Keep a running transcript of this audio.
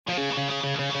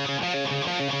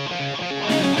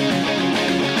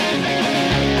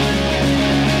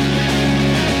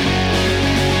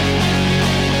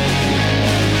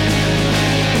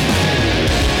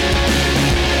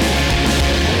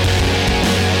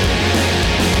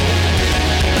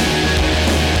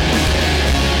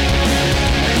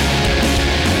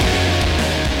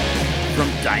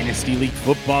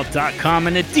DynastyLeagueFootball.com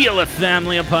and the DLF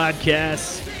Family of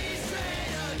Podcasts.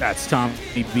 That's Tommy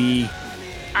B.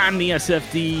 I'm the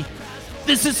SFD.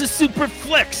 This is a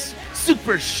SuperFlex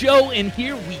SuperShow, and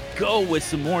here we go with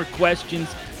some more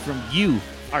questions from you,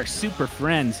 our super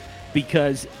friends,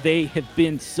 because they have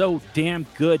been so damn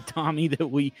good, Tommy, that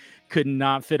we could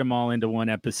not fit them all into one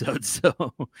episode.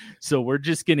 So we're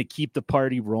just going to keep the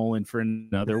party rolling for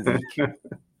another week.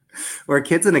 We're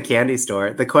kids in a candy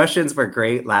store. The questions were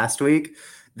great last week.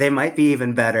 They might be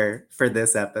even better for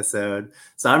this episode.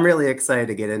 So I'm really excited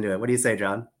to get into it. What do you say,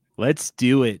 John? Let's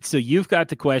do it. So you've got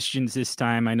the questions this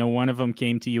time. I know one of them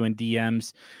came to you in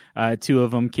DMs. Two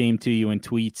of them came to you in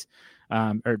tweets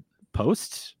or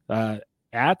posts.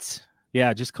 Ats.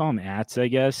 Yeah, just call them ats, I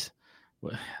guess.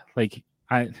 Like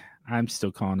I'm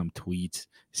still calling them tweets.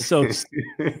 So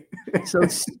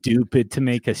stupid to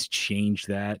make us change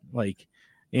that. Like,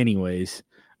 anyways.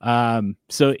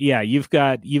 So yeah, you've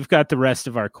got the rest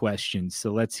of our questions.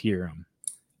 So let's hear them.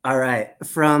 All right.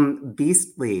 From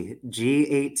Beastly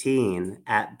G18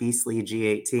 at Beastly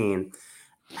G18.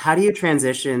 How do you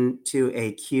transition to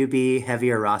a QB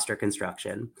heavier roster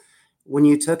construction when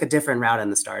you took a different route in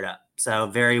the startup? So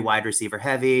very wide receiver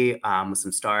heavy with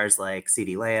some stars like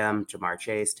CeeDee Lamb, Jamar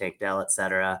Chase, Tank Dell,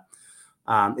 etc.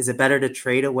 Is it better to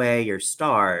trade away your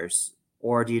stars,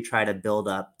 or do you try to build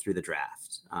up through the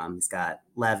draft? He's got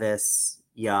Levis,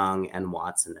 Young, and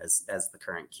Watson as the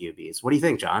current QBs. What do you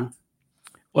think, John?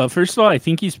 Well, first of all, I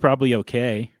think he's probably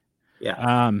okay.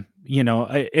 Yeah.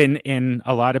 And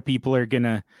a lot of people are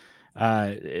gonna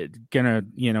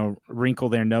wrinkle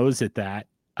their nose at that.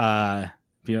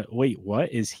 Wait,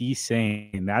 what is he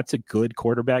saying? That's a good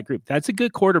quarterback group. That's a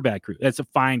good quarterback group. That's a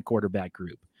fine quarterback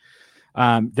group.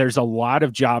 There's a lot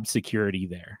of job security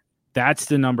there. That's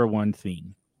the number one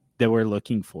thing that we're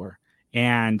looking for.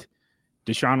 And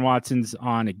Deshaun Watson's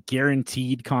on a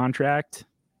guaranteed contract.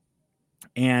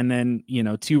 And then,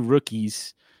 two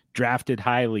rookies drafted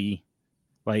highly.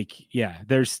 Like, yeah,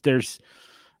 there's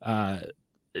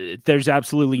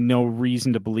absolutely no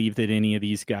reason to believe that any of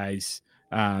these guys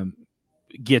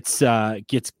gets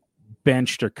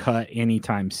benched or cut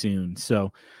anytime soon.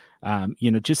 So,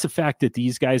 just the fact that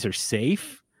these guys are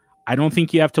safe, I don't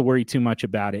think you have to worry too much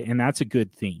about it. And that's a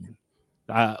good thing.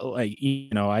 As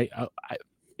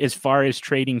far as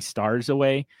trading stars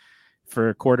away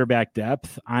for quarterback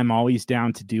depth, I'm always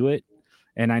down to do it.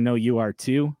 And I know you are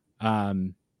too. For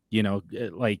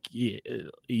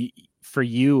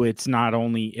you, it's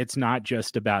not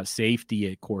just about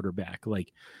safety at quarterback.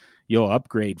 Like, you'll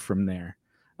upgrade from there.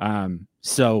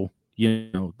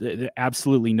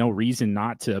 Absolutely no reason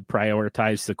not to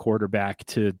prioritize the quarterback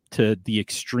to the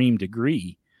extreme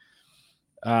degree.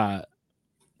 I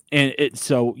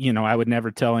would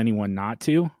never tell anyone not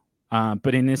to.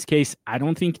 But in this case, I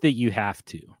don't think that you have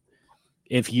to.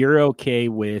 If you're okay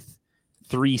with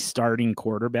 3 starting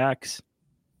quarterbacks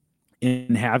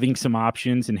and having some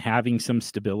options and having some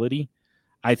stability,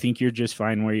 I think you're just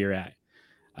fine where you're at.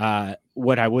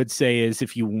 What I would say is,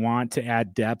 if you want to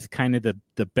add depth, kind of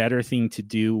the better thing to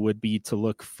do would be to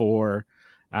look for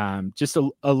just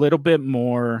a little bit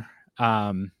more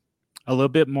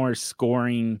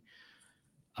scoring,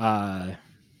 a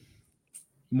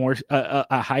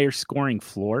higher scoring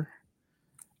floor.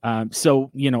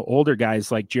 Older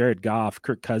guys like Jared Goff,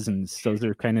 Kirk Cousins, those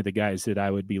are kind of the guys that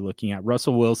I would be looking at.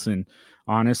 Russell Wilson,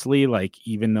 honestly, like,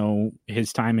 even though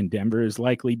his time in Denver is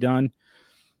likely done,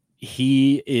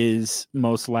 he is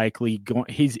most likely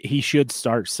he should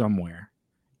start somewhere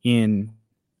in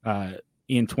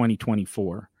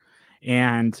 2024.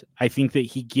 And I think that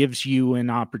he gives you an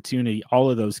opportunity.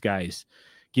 All of those guys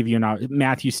give you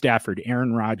Matthew Stafford,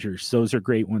 Aaron Rodgers. Those are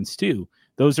great ones too.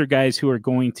 Those are guys who are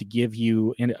going to give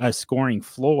you a scoring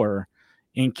floor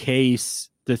in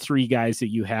case the 3 guys that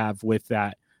you have with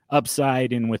that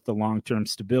upside and with the long-term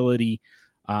stability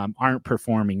aren't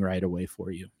performing right away for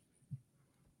you.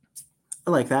 I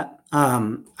like that.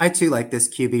 I too like this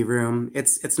QB room.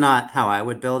 It's not how I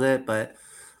would build it, but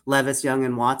Levis, Young,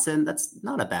 and Watson, that's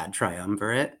not a bad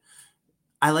triumvirate.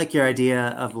 I like your idea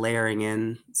of layering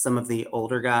in some of the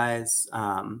older guys.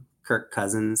 Kirk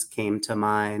Cousins came to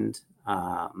mind.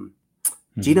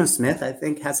 Geno Smith, I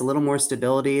think, has a little more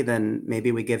stability than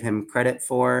maybe we give him credit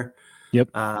for. Yep.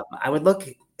 I would look,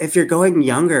 if you're going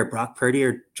younger, Brock Purdy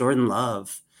or Jordan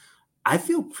Love. I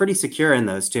feel pretty secure in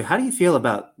those two. How do you feel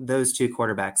about those 2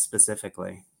 quarterbacks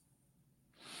specifically?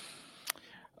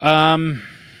 About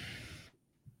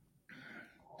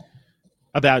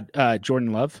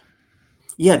Jordan Love?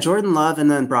 Yeah, Jordan Love and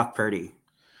then Brock Purdy.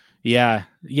 Yeah.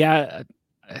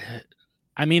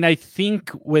 I mean, I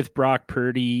think with Brock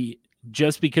Purdy,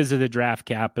 just because of the draft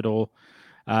capital,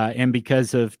 and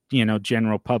because of,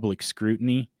 general public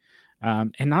scrutiny.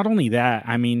 And not only that,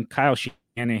 I mean, Kyle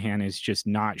Shanahan has just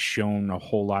not shown a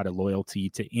whole lot of loyalty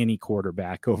to any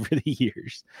quarterback over the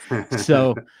years.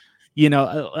 So,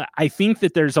 I think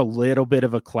that there's a little bit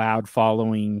of a cloud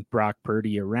following Brock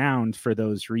Purdy around for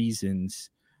those reasons.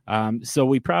 So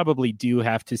we probably do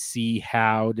have to see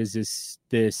how does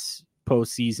this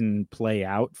postseason play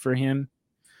out for him.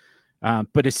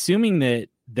 But assuming that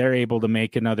they're able to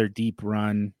make another deep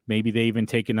run, maybe they even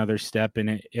take another step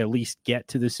and at least get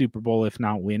to the Super Bowl, if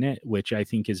not win it, which I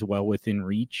think is well within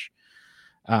reach.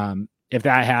 If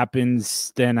that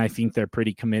happens, then I think they're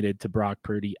pretty committed to Brock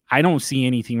Purdy. I don't see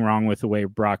anything wrong with the way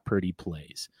Brock Purdy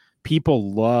plays.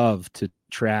 People love to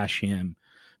trash him,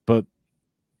 but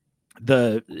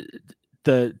the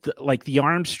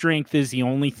arm strength is the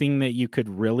only thing that you could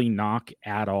really knock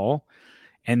at all.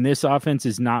 And this offense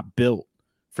is not built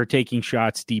for taking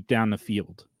shots deep down the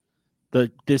field.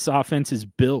 This offense is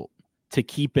built to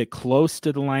keep it close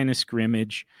to the line of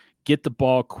scrimmage, get the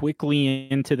ball quickly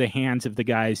into the hands of the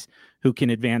guys who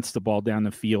can advance the ball down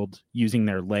the field using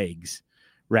their legs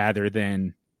rather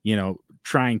than,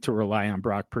 trying to rely on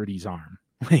Brock Purdy's arm.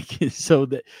 It's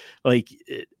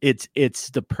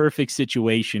the perfect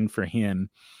situation for him.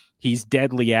 He's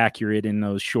deadly accurate in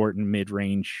those short and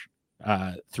mid-range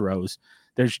throws.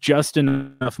 There's just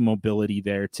enough mobility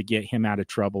there to get him out of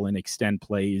trouble and extend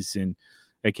plays and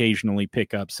occasionally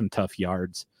pick up some tough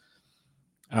yards.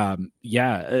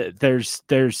 There's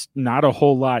not a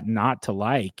whole lot not to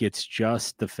like. It's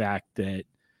just the fact that,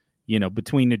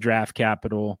 between the draft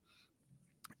capital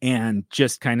and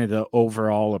just kind of the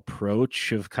overall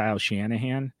approach of Kyle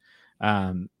Shanahan,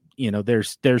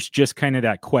 there's just kind of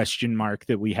that question mark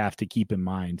that we have to keep in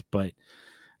mind. But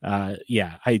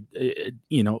if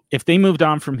they moved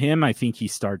on from him, I think he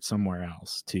starts somewhere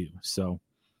else too. So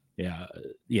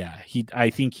I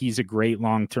think he's a great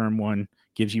long-term one,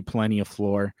 gives you plenty of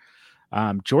floor.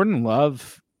 Jordan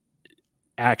Love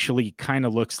actually kind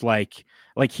of looks like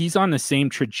he's on the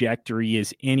same trajectory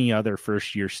as any other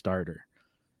first-year starter.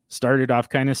 Started off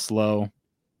kind of slow,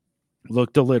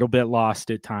 looked a little bit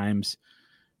lost at times.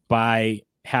 By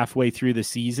halfway through the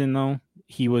season, though,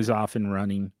 he was off and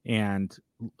running, and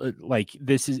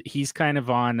he's kind of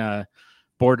on a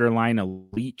borderline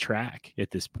elite track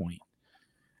at this point.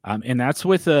 And that's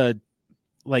with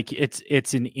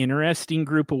it's an interesting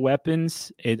group of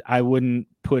weapons. I wouldn't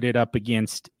put it up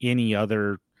against any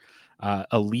other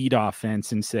elite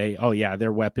offense and say, oh yeah,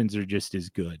 their weapons are just as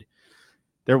good.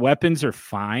 Their weapons are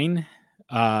fine,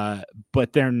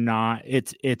 but they're not.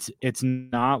 It's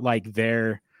not like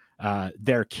they're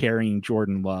carrying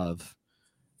Jordan Love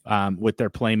with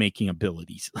their playmaking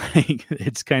abilities.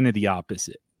 It's kind of the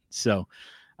opposite. So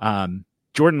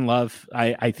Jordan Love,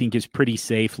 I think, is pretty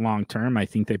safe long-term. I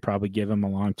think they probably give him a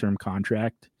long-term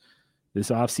contract this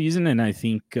offseason. And I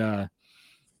think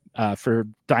for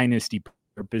dynasty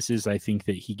purposes, I think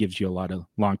that he gives you a lot of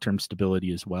long-term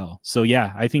stability as well. So,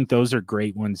 yeah, I think those are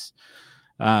great ones.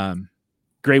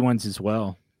 Great ones as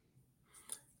well.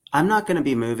 I'm not going to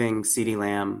be moving CeeDee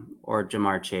Lamb or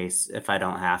Jamar Chase if I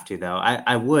don't have to, though.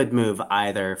 I would move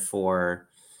either for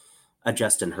a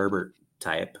Justin Herbert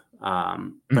type.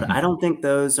 But I don't think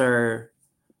those are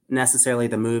necessarily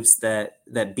the moves that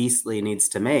Beasley needs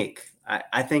to make.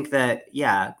 I think that,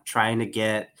 trying to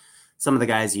get some of the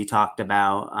guys you talked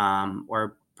about,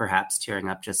 or perhaps tearing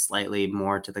up just slightly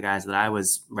more to the guys that I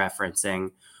was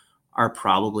referencing, are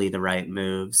probably the right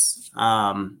moves.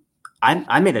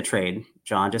 I made a trade,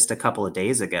 John, just a couple of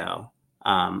days ago.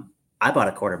 I bought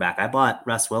a quarterback. I bought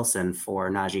Russ Wilson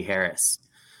for Najee Harris.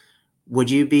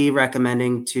 Would you be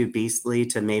recommending to Beasley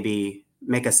to maybe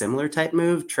make a similar type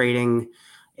move, trading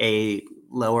a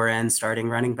lower end starting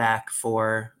running back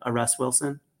for a Russ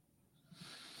Wilson?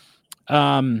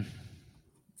 I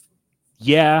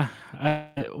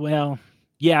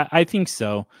think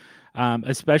so.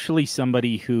 Especially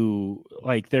somebody who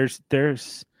there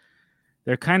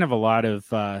are kind of a lot of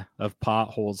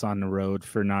potholes on the road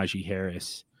for Najee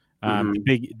Harris.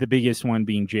 The biggest one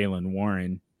being Jaylen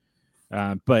Warren.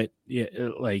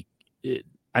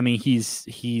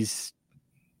 He's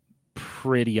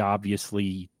pretty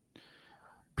obviously,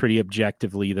 pretty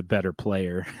objectively the better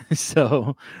player.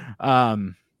 So,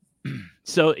 it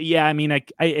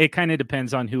kind of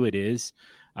depends on who it is.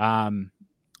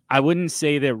 I wouldn't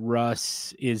say that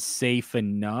Russ is safe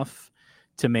enough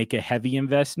to make a heavy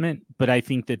investment, but I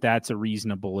think that that's a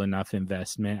reasonable enough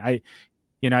investment. I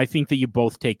think that you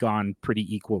both take on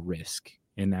pretty equal risk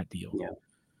in that deal. Yeah.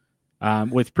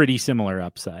 With pretty similar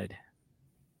upside.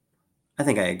 I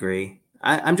think I agree.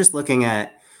 I'm just looking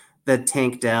at the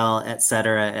Tank Dell, et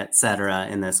cetera,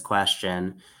 in this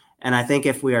question. And I think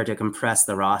if we are to compress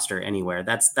the roster anywhere,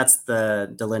 that's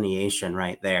the delineation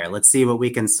right there. Let's see what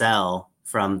we can sell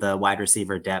from the wide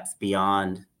receiver depth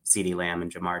beyond CeeDee Lamb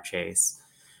and Jamar Chase.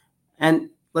 And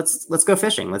let's go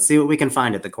fishing. Let's see what we can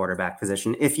find at the quarterback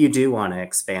position. If you do want to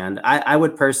expand, I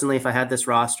would personally, if I had this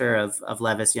roster of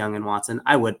Levis, Young, and Watson,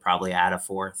 I would probably add a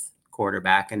fourth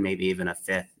quarterback and maybe even a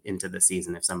fifth into the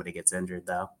season if somebody gets injured,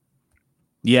 though.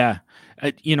 Yeah.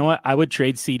 You know what? I would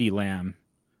trade CeeDee Lamb.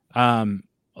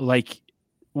 Like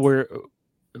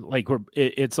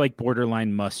it's like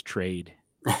borderline must trade.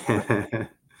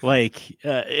 Like,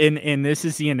 and this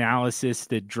is the analysis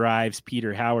that drives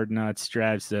Peter Howard nuts,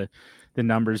 drives the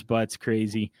numbers butts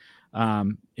crazy.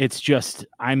 It's just,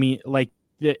 I mean, like,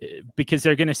 because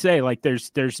they're going to say like,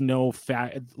 there's no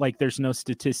there's no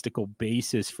statistical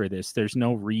basis for this. There's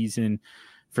no reason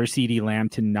for CeeDee Lamb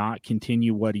to not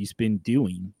continue what he's been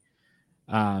doing.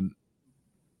 But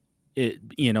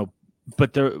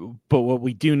what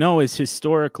we do know is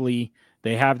historically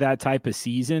they have that type of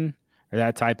season, or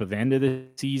that type of end of the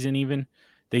season, even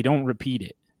they don't repeat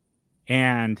it.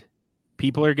 And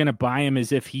people are going to buy him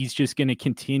as if he's just going to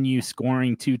continue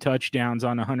scoring 2 touchdowns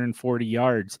on 140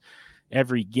 yards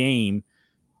every game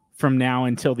from now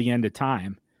until the end of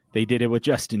time. They did it with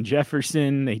Justin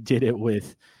Jefferson. They did it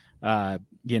with,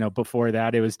 before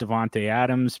that it was Devontae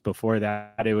Adams. Before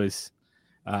that it was,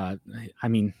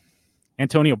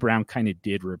 Antonio Brown kind of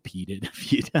did repeat it a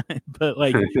few times, but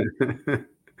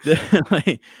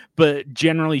but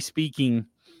generally speaking,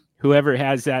 whoever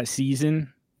has that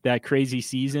season, that crazy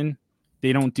season,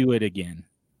 they don't do it again.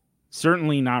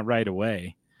 Certainly not right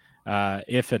away,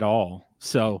 if at all.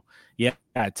 So yeah,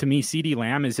 to me, CeeDee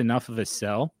Lamb is enough of a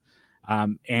sell.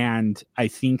 And I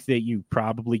think that you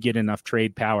probably get enough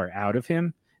trade power out of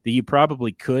him that you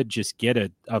probably could just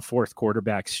get a fourth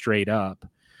quarterback straight up.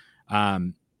 But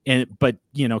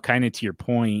kind of to your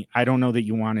point, I don't know that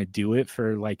you want to do it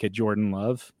for like a Jordan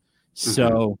Love.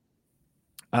 So,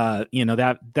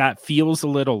 that feels a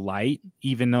little light,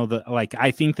 even though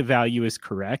I think the value is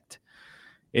correct.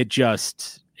 It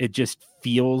just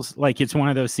feels like it's one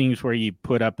of those things where you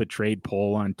put up a trade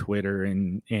poll on Twitter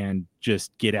and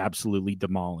just get absolutely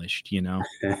demolished, So,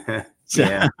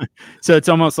 yeah. So it's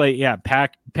almost like,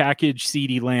 package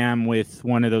CeeDee Lamb with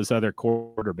one of those other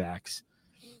quarterbacks,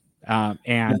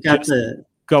 and just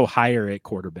go higher at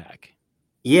quarterback.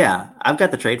 Yeah, I've got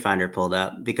the trade finder pulled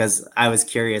up because I was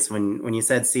curious when you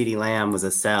said CeeDee Lamb was a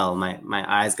sell, my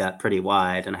eyes got pretty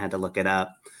wide and I had to look it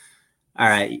up. All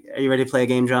right, are you ready to play a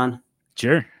game, John?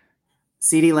 Sure.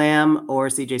 CeeDee Lamb or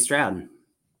CJ Stroud?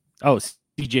 Oh,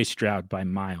 CJ Stroud by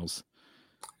miles.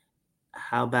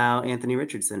 How about Anthony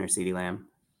Richardson or CeeDee Lamb?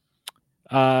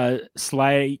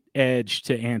 Slight edge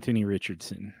to Anthony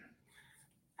Richardson.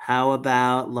 How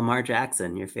about Lamar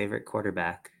Jackson, your favorite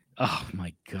quarterback? Oh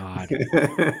my God.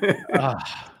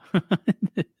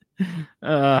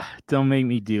 Don't make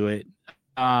me do it.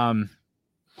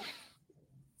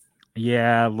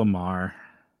 Yeah, Lamar.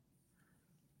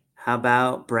 How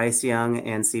about Bryce Young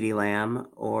and CeeDee Lamb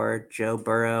or Joe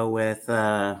Burrow with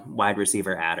wide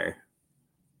receiver adder?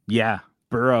 Yeah,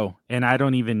 Burrow. And I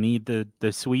don't even need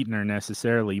the sweetener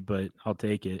necessarily, but I'll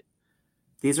take it.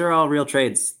 These are all real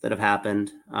trades that have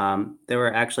happened. There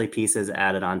were actually pieces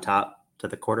added on top to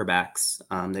the quarterbacks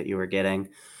that you were getting.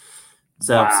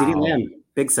 So wow. CeeDee Lamb,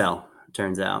 big sell,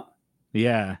 turns out.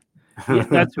 Yeah.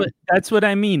 Yeah, that's what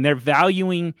I mean. They're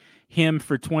valuing him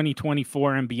for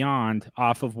 2024 and beyond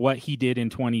off of what he did in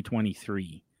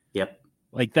 2023. Yep.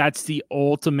 Like that's the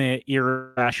ultimate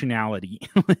irrationality.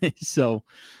 So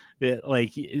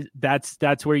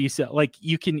that's where you say, like,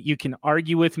 you can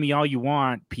argue with me all you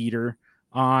want, Peter,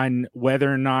 on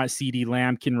whether or not CeeDee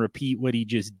Lamb can repeat what he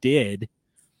just did.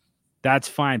 That's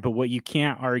fine. But what you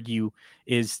can't argue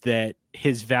is that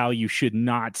his value should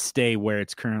not stay where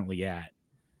it's currently at.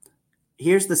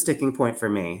 Here's the sticking point for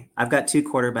me. I've got 2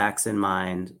 quarterbacks in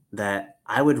mind that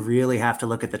I would really have to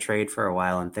look at the trade for a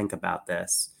while and think about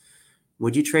this.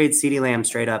 Would you trade CeeDee Lamb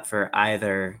straight up for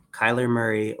either Kyler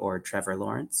Murray or Trevor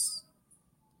Lawrence?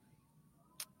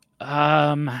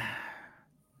 I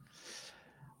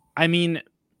mean,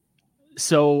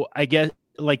 so I guess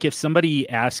like if somebody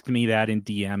asked me that in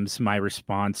DMs, my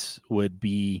response would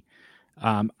be,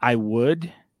 I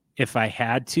would if I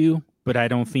had to, but I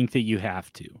don't think that you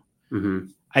have to. Mm-hmm.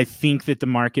 I think that the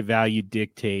market value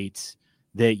dictates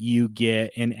that you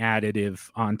get an additive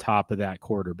on top of that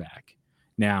quarterback.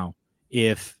 Now,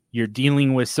 if you're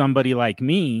dealing with somebody like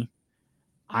me,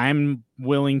 I'm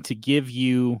willing to give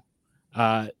you,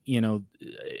 and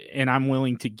I'm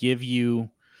willing to give you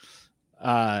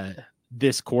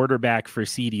this quarterback for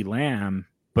CeeDee Lamb,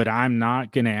 but I'm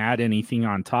not going to add anything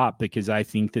on top because I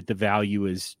think that the value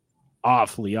is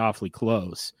awfully, awfully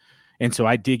close. And so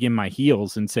I dig in my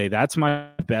heels and say, that's my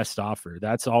best offer.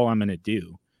 That's all I'm going to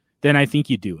do. Then I think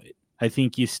you do it. I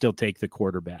think you still take the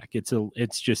quarterback.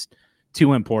 It's just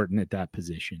too important at that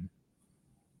position.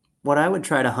 What I would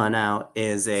try to hunt out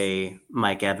is a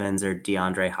Mike Evans or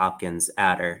DeAndre Hopkins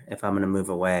adder if I'm going to move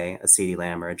away a CeeDee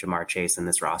Lamb or a Jamar Chase in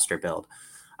this roster build.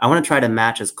 I want to try to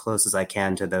match as close as I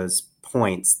can to those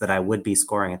points that I would be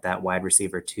scoring at that wide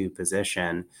receiver 2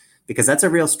 position, because that's a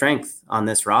real strength on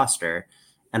this roster.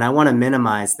 And I want to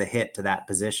minimize the hit to that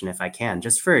position if I can,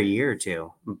 just for a year or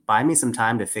two. Buy me some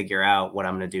time to figure out what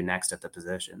I'm going to do next at the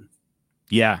position.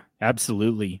 Yeah,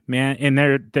 absolutely, man. And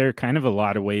there are kind of a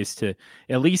lot of ways to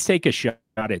at least take a shot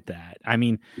at that. I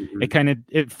mean,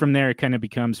 from there, it kind of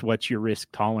becomes what's your risk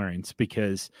tolerance,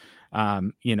 because,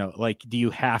 like, do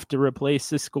you have to replace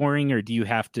the scoring, or do you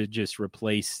have to just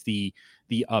replace the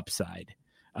upside?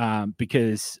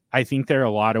 Because I think there are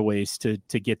a lot of ways to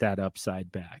get that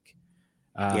upside back.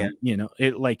 I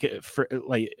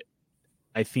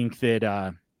think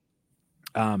that,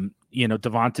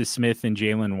 Devonta Smith and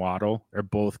Jalen Waddle are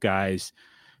both guys,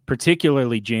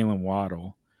 particularly Jalen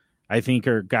Waddle, I think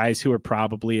are guys who are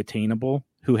probably attainable,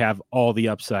 who have all the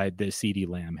upside that CeeDee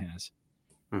Lamb has.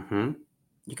 Mm-hmm.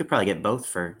 You could probably get both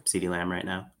for CeeDee Lamb right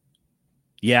now.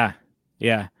 Yeah.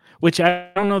 Yeah. Which I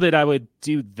don't know that I would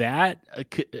do that,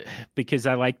 because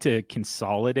I like to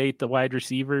consolidate the wide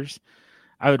receivers.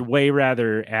 I would way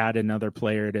rather add another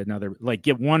player to another, like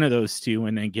get one of those two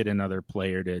and then get another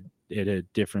player at a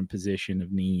different position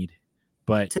of need.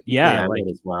 But Typically, yeah, I would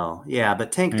as well. Yeah,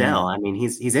 but Tank Dell, I mean,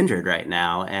 he's injured right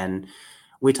now, and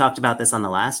we talked about this on the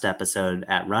last episode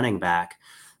at running back,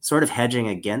 sort of hedging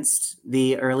against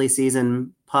the early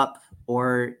season pup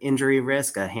or injury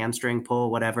risk, a hamstring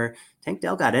pull, whatever. Tank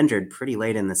Dell got injured pretty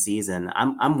late in the season.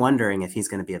 I'm wondering if he's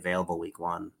going to be available week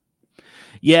 1.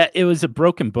 Yeah, it was a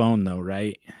broken bone though,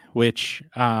 right? Which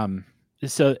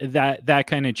so that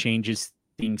kind of changes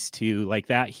things too. Like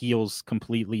that heals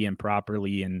completely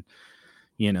improperly, and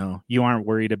you aren't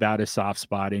worried about a soft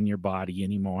spot in your body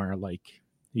anymore. Like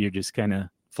you're just kind of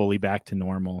fully back to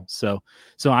normal. So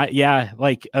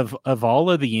like of all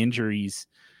of the injuries,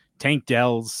 Tank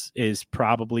Dell's is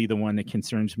probably the one that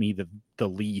concerns me the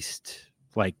least,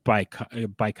 like by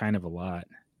kind of a lot.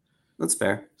 That's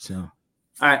fair. So.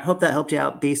 All right, hope that helped you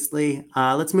out, Beastly.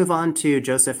 Let's move on to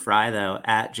Joseph Fry, though,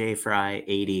 at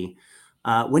JFry80.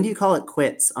 When do you call it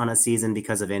quits on a season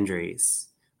because of injuries?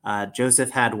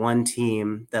 Joseph had one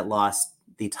team that lost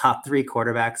the top 3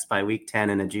 quarterbacks by week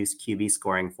 10 in a juiced QB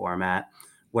scoring format,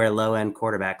 where low-end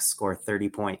quarterbacks score 30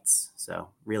 points, so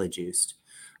really juiced.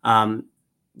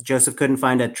 Joseph couldn't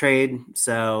find a trade,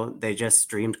 so they just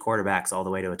streamed quarterbacks all the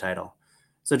way to a title.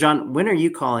 So, John, when are you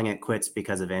calling it quits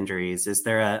because of injuries? Is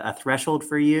there a threshold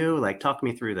for you? Like, talk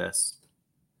me through this.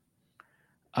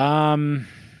 I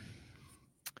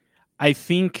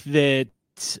think that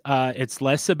it's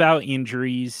less about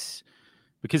injuries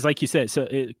because, like you said,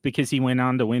 because he went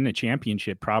on to win the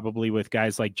championship, probably with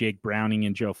guys like Jake Browning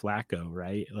and Joe Flacco,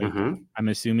 right? Like, I'm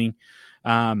assuming.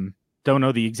 Don't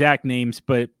know the exact names,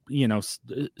 but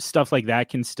stuff like that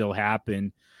can still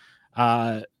happen.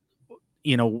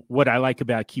 What I like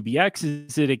about QBX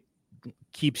is that it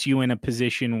keeps you in a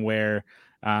position where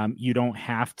you don't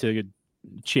have to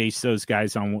chase those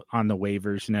guys on the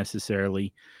waivers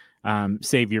necessarily.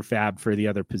 Save your fab for the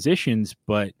other positions,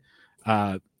 but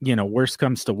worst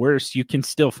comes to worst, you can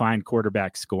still find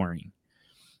quarterback scoring.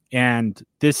 And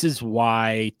this is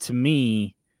why, to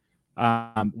me,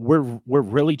 we're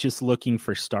really just looking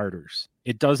for starters.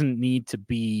 It doesn't need to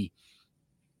be.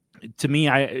 To me,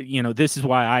 this is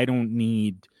why I don't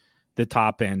need the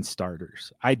top end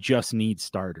starters. I just need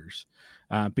starters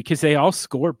because they all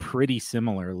score pretty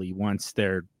similarly once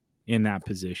they're in that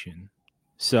position.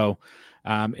 So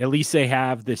at least they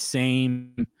have the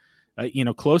same,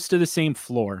 close to the same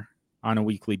floor on a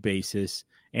weekly basis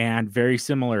and very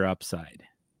similar upside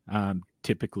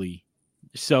typically.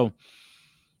 So,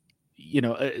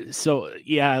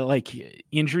 like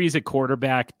injuries at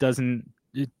quarterback doesn't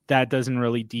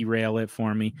really derail it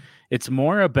for me. It's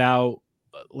more about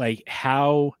like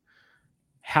how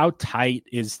tight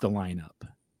is the lineup?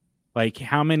 Like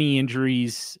how many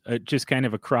injuries just kind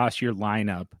of across your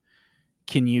lineup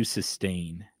can you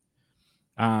sustain?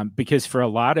 Because for a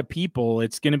lot of people,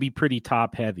 it's going to be pretty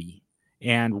top heavy.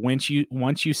 And once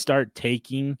you start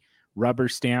taking rubber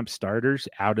stamp starters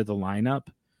out of the lineup,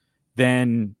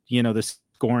 then, the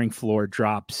scoring floor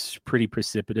drops pretty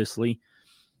precipitously.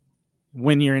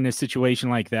 When you're in a situation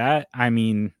like that, I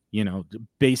mean,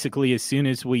 Basically as soon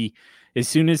as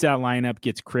that lineup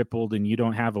gets crippled and you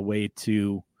don't have a way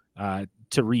to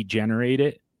regenerate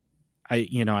it,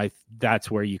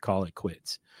 that's where you call it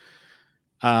quits.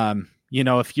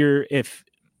 If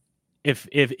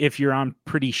you're on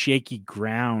pretty shaky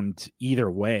ground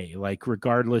either way, like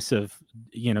regardless of,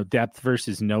 depth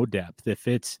versus no depth, if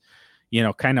it's,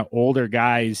 kind of older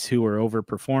guys who are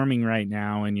overperforming right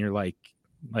now and you're like,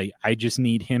 I just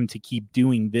need him to keep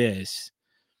doing this,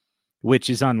 which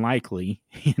is unlikely,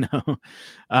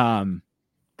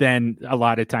 then a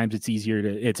lot of times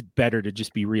it's better to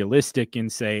just be realistic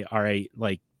and say, all right,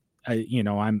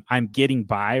 I'm getting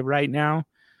by right now,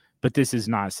 but this is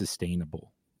not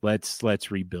sustainable.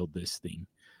 Let's rebuild this thing.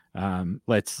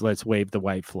 Let's wave the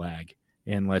white flag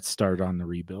and let's start on the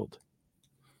rebuild.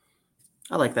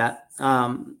 I like that.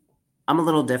 I'm a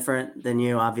little different than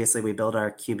you. Obviously, we build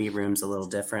our QB rooms a little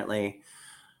differently.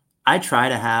 I try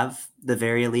to have the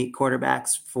very elite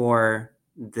quarterbacks for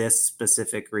this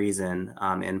specific reason,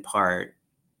 in part.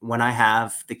 When I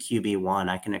have the QB1,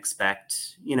 I can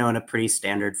expect, in a pretty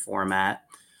standard format,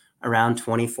 around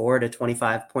 24 to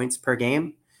 25 points per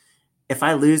game. If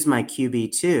I lose my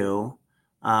QB2,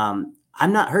 I'm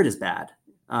not hurt as bad.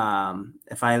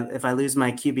 If I lose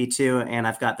my QB2 and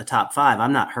I've got the top 5,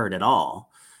 I'm not hurt at all.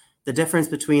 The difference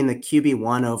between the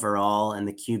QB1 overall and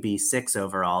the QB6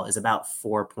 overall is about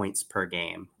 4 points per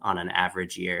game on an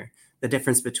average year. The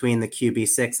difference between the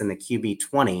QB6 and the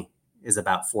QB20 is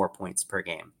about 4 points per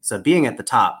game. So being at the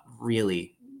top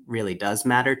really, really does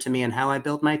matter to me and how I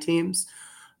build my teams.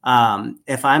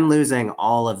 If I'm losing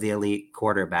all of the elite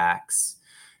quarterbacks,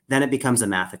 then it becomes a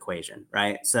math equation,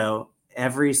 right? So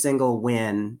every single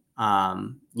win,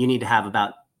 you need to have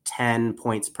about 10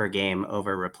 points per game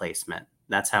over replacement.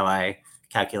 That's how I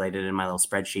calculate it in my little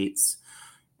spreadsheets.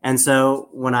 And so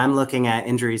when I'm looking at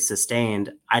injuries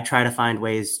sustained, I try to find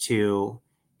ways to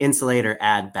insulate or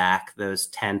add back those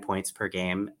 10 points per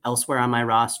game elsewhere on my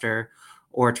roster,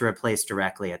 or to replace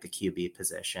directly at the QB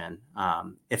position.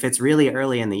 If it's really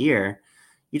early in the year,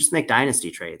 you just make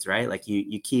dynasty trades, right? Like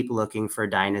you keep looking for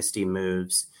dynasty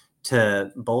moves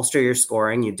to bolster your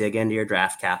scoring. You dig into your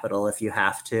draft capital if you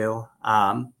have to.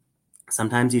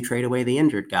 Sometimes you trade away the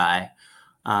injured guy,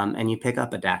 and you pick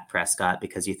up a Dak Prescott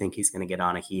because you think he's going to get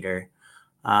on a heater.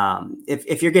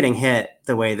 If you're getting hit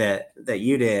the way that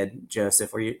you did,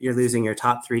 Joseph, where you're losing your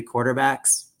top 3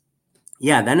 quarterbacks,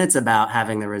 yeah, then it's about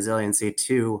having the resiliency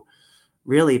to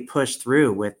really push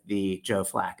through with the Joe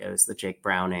Flaccos, the Jake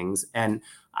Brownings. And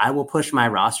I will push my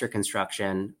roster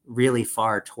construction really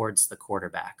far towards the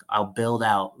quarterback. I'll build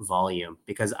out volume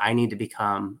because I need to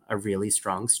become a really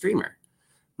strong streamer.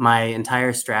 My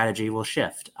entire strategy will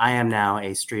shift. I am now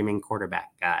a streaming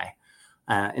quarterback guy.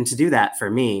 And to do that for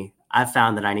me, I've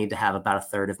found that I need to have about a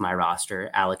third of my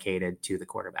roster allocated to the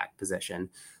quarterback position.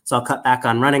 So I'll cut back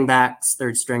on running backs.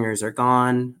 Third stringers are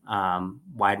gone.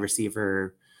 Wide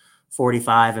receiver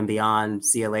 45 and beyond,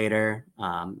 see you later.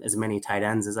 As many tight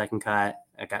ends as I can cut,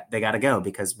 they got to go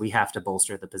because we have to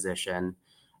bolster the position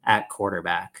at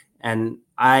quarterback. And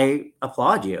I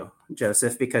applaud you,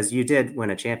 Joseph, because you did win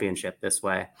a championship this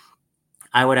way.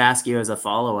 I would ask you as a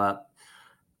follow-up,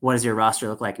 what does your roster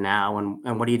look like now?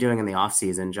 And what are you doing in the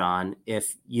offseason, John?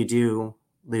 If you do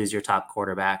lose your top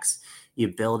quarterbacks, you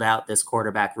build out this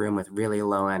quarterback room with really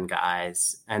low-end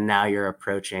guys, and now you're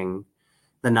approaching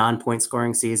the non-point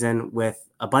scoring season with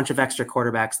a bunch of extra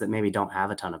quarterbacks that maybe don't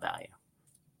have a ton of value.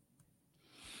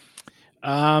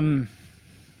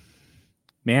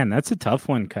 Man, that's a tough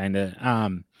one, kind of.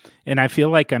 And I feel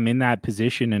like I'm in that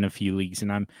position in a few leagues,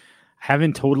 and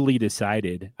haven't totally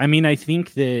decided. I mean, I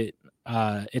think that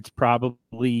it's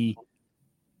probably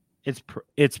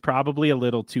a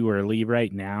little too early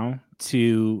right now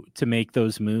to make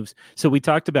those moves. So we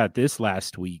talked about this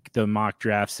last week, the mock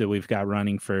drafts that we've got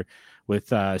running with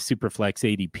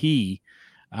SuperFlex ADP,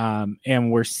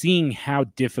 and we're seeing how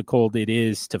difficult it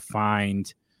is to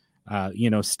find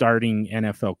starting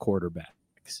NFL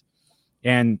quarterbacks.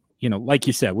 And like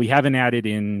you said, we haven't added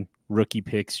in rookie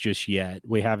picks just yet.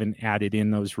 We haven't added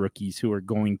in those rookies who are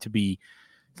going to be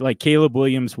like Caleb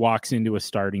Williams walks into a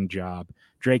starting job.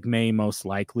 Drake May most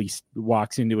likely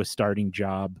walks into a starting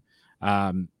job.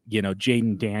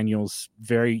 Jaden Daniels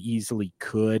very easily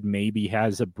maybe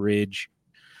has a bridge.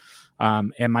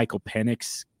 And Michael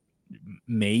Penix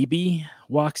maybe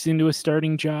walks into a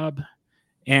starting job.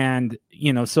 And,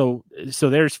 so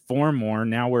there's 4 more.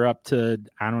 Now we're up to,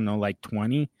 I don't know, like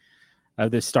 20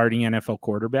 of the starting NFL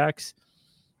quarterbacks.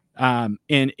 And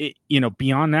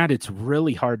beyond that, it's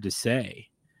really hard to say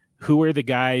who are the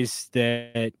guys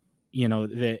that,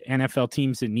 the NFL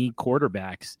teams that need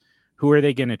quarterbacks, who are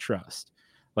they going to trust?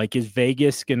 Like, is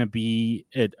Vegas going to be?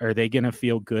 Are they going to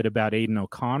feel good about Aiden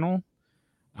O'Connell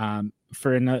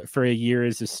for a year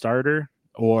as a starter,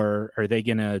 or are they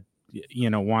going to,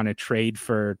 want to trade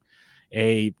for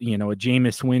a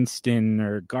Jameis Winston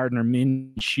or Gardner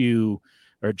Minshew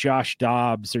or Josh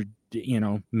Dobbs, or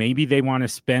maybe they want to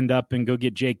spend up and go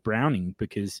get Jake Browning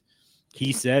because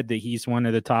he said that he's one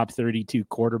of the top 32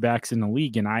 quarterbacks in the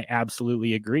league, and I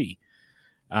absolutely agree.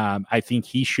 I think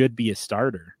he should be a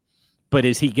starter, but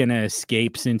is he going to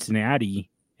escape Cincinnati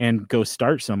and go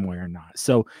start somewhere or not?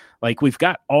 So, like, we've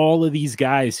got all of these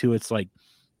guys who it's like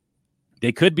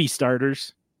they could be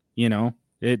starters.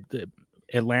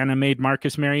 Atlanta made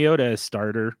Marcus Mariota a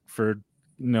starter for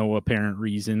no apparent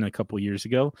reason a couple years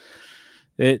ago.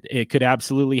 It could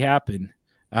absolutely happen.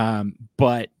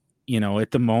 But,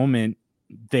 at the moment,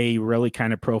 they really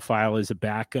kind of profile as a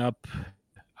backup.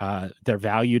 They're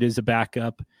valued as a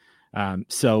backup.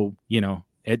 So,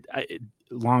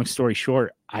 long story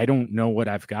short, I don't know what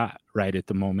I've got right at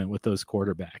the moment with those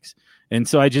quarterbacks. And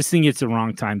so I just think it's the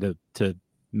wrong time to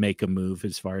make a move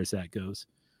as far as that goes.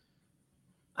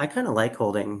 I kind of like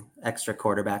holding extra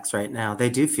quarterbacks right now. They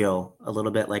do feel a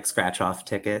little bit like scratch off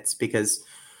tickets because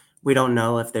we don't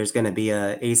know if there's going to be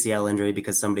a ACL injury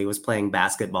because somebody was playing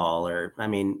basketball, or,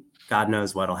 God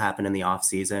knows what'll happen in the off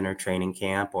season or training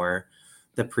camp or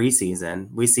the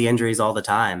preseason. We see injuries all the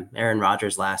time. Aaron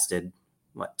Rodgers lasted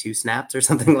 2 snaps or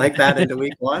something like that into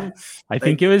week 1. I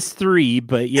think it was 3,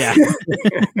 but yeah.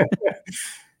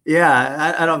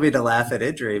 Yeah, I don't mean to laugh at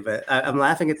injury, but I'm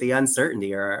laughing at the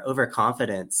uncertainty or our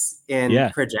overconfidence in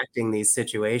projecting these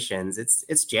situations.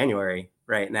 It's January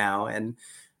right now, and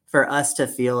for us to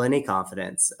feel any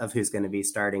confidence of who's going to be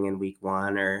starting in week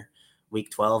 1 or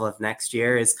week 12 of next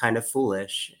year is kind of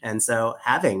foolish. And so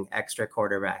having extra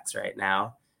quarterbacks right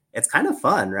now, it's kind of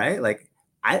fun, right? Like,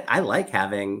 I like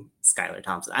having Skylar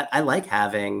Thompson. I like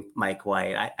having Mike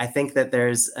White. I think that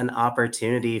there's an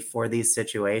opportunity for these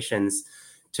situations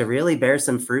to really bear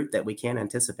some fruit that we can't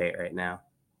anticipate right now.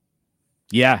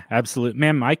 Yeah, absolutely,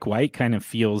 man. Mike White kind of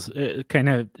fills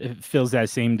that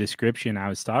same description I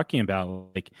was talking about.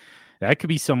 Like, that could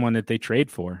be someone that they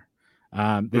trade for,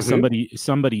 that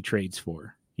somebody trades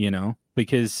for,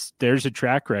 because there's a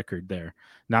track record there.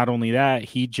 Not only that,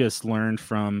 he just learned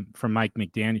from Mike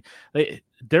McDaniel.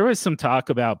 There was some talk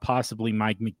about possibly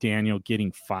Mike McDaniel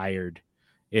getting fired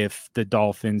if the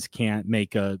Dolphins can't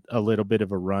make a little bit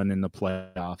of a run in the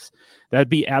playoffs. That'd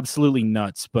be absolutely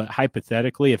nuts. But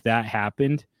hypothetically, if that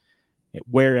happened,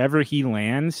 wherever he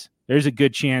lands, there's a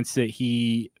good chance that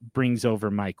he brings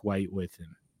over Mike White with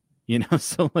him.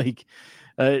 So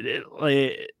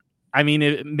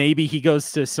maybe he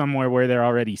goes to somewhere where they're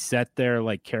already set there,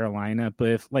 like Carolina.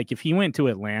 But if he went to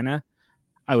Atlanta,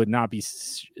 I would not be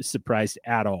surprised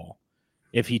at all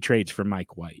if he trades for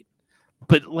Mike White.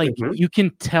 But you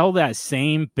can tell that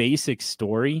same basic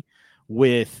story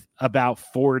with about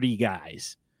 40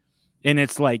 guys. And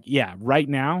it's like, yeah, right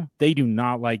now they do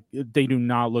not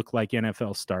look like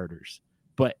NFL starters,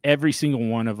 but every single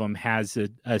one of them has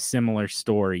a similar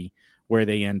story where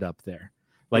they end up there.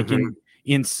 Like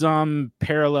in some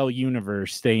parallel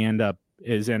universe, they end up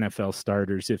as NFL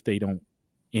starters if they don't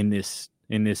in this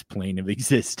plane of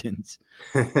existence.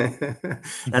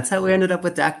 That's how we ended up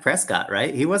with Dak Prescott,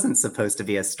 right? He wasn't supposed to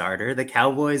be a starter. The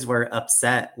Cowboys were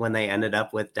upset when they ended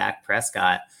up with Dak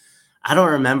Prescott. I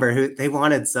don't remember who they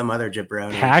wanted, some other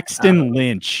jabroni. Paxton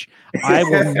Lynch. I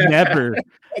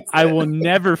will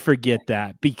never forget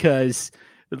that, because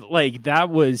that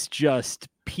was just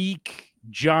peak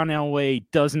John Elway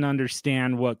doesn't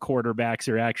understand what quarterbacks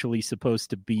are actually supposed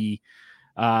to be.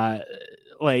 It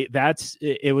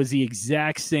was the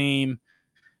exact same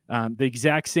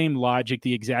logic,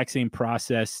 the exact same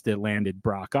process that landed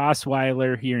Brock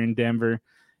Osweiler here in Denver.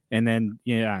 And then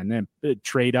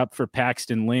trade up for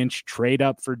Paxton Lynch, trade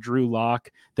up for Drew Lock.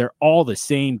 They're all the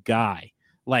same guy.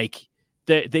 Like,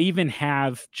 they even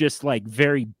have just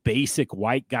very basic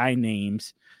white guy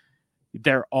names.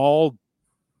 They're all,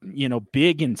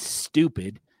 big and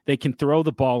stupid. They can throw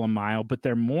the ball a mile, but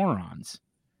they're morons.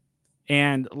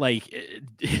 And I'll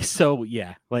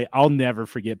never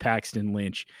forget Paxton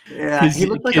Lynch. Yeah, he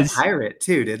looked like a pirate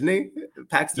too, didn't he?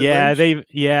 Paxton Lynch? They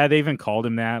even called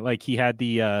him that. Like, he had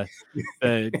the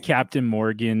Captain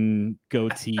Morgan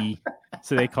goatee,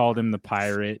 so they called him the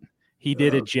pirate. He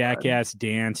did a jackass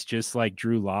dance just like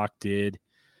Drew Lock did.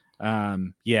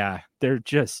 They're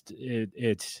just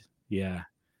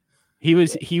He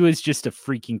was just a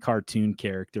freaking cartoon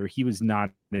character. He was not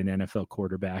an NFL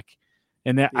quarterback.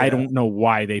 And I don't know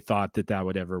why they thought that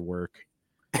would ever work.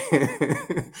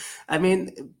 I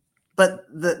mean, But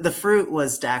the fruit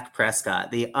was Dak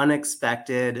Prescott, the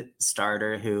unexpected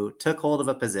starter who took hold of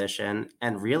a position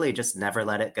and really just never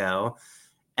let it go.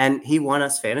 And he won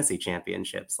us fantasy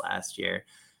championships last year.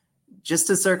 Just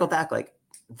to circle back, like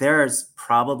there's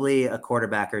probably a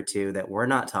quarterback or two that we're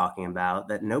not talking about,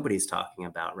 that nobody's talking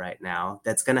about right now,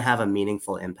 that's going to have a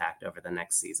meaningful impact over the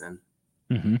next season.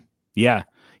 Mm-hmm. Yeah.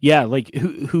 Yeah. Like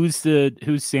who's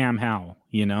Sam Howell,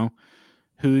 you know,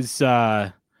 who's,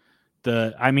 Gardner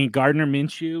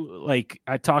Minshew, like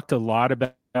I talked a lot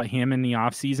about him in the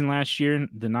offseason last year,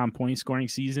 the non-point scoring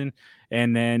season,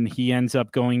 and then he ends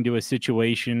up going to a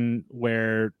situation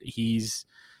where he's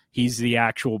the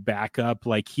actual backup.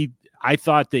 Like I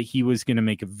thought that he was going to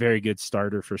make a very good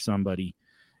starter for somebody,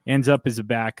 ends up as a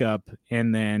backup,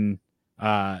 and then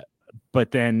but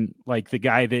then like the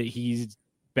guy that he's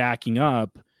backing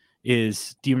up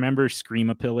is, do you remember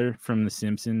Scream-a-Pillar from The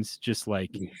Simpsons? Just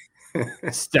like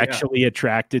sexually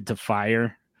attracted to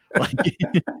fire. Like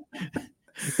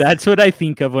that's what I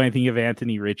think of when I think of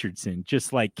Anthony Richardson.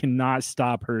 Just like cannot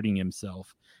stop hurting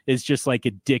himself. Is just like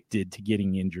addicted to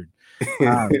getting injured.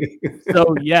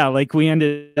 So yeah, like we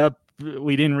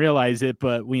didn't realize it,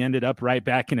 but we ended up right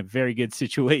back in a very good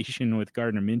situation with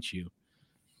Gardner Minshew.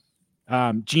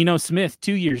 Geno Smith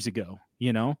 2 years ago,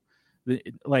 you know,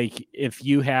 like if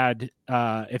you had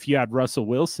Russell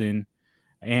Wilson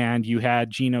and you had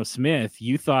Geno Smith,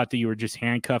 you thought that you were just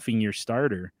handcuffing your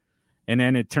starter. And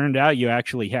then it turned out you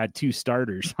actually had two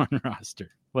starters on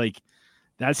roster. Like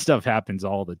that stuff happens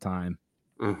all the time.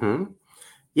 Mm-hmm.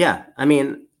 Yeah. I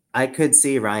mean, I could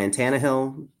see Ryan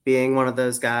Tannehill being one of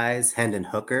those guys, Hendon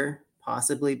Hooker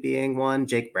possibly being one.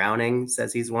 Jake Browning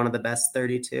says he's one of the best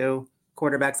 32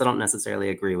 quarterbacks. I don't necessarily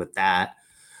agree with that.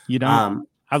 You don't?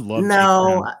 I love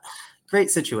no, great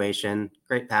situation,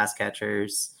 great pass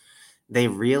catchers. They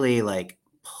really like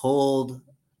pulled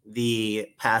the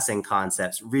passing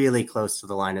concepts really close to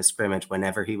the line of scrimmage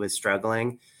whenever he was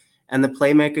struggling. And the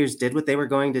playmakers did what they were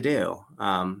going to do.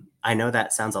 I know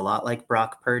that sounds a lot like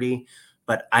Brock Purdy,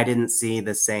 but I didn't see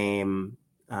the same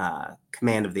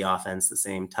command of the offense, the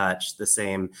same touch, the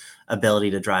same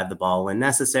ability to drive the ball when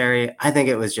necessary. I think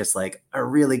it was just like a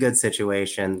really good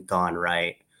situation gone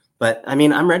right. But I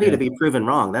mean, I'm ready to be proven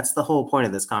wrong. That's the whole point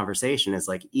of this conversation is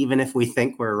like, even if we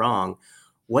think we're wrong,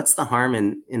 what's the harm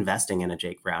in investing in a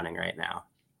Jake Browning right now?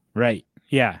 Right.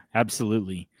 Yeah,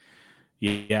 absolutely.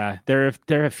 Yeah, there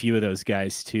are a few of those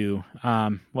guys too.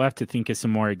 We'll have to think of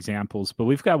some more examples, but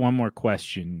we've got one more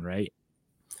question, right?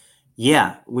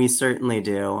 Yeah, we certainly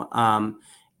do. And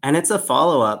it's a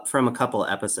follow-up from a couple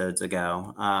episodes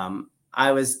ago.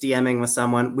 I was DMing with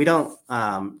someone. We don't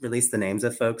release the names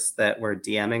of folks that we're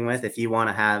DMing with. If you want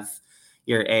to have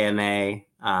your AMA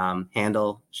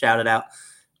handle shouted out,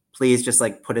 please just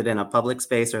like put it in a public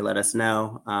space or let us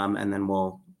know, and then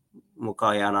we'll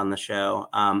call you out on the show.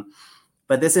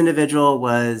 But this individual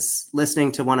was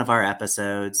listening to one of our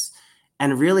episodes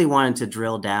and really wanted to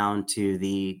drill down to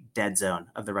the dead zone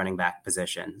of the running back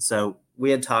position. So we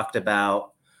had talked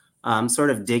about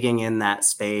sort of digging in that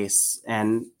space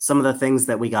and some of the things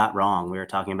that we got wrong. We were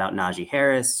talking about Najee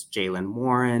Harris, Jaylen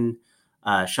Warren,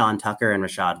 Sean Tucker, and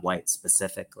Rachaad White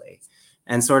specifically,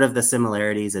 and sort of the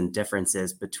similarities and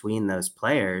differences between those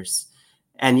players.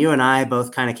 And you and I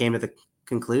both kind of came to the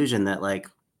conclusion that like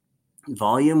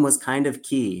volume was kind of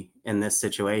key in this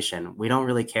situation. We don't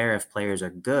really care if players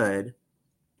are good.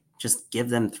 Just give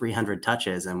them 300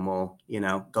 touches and we'll,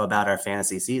 go about our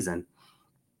fantasy season.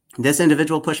 This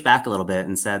individual pushed back a little bit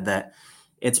and said that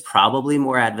it's probably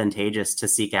more advantageous to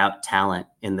seek out talent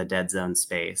in the dead zone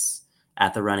space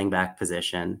at the running back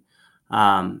position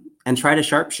and try to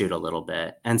sharpshoot a little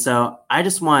bit. And so I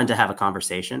just wanted to have a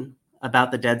conversation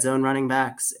about the dead zone running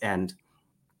backs and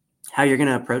how you're going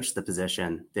to approach the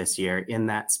position this year in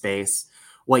that space,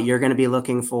 what you're going to be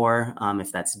looking for,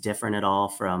 if that's different at all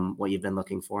from what you've been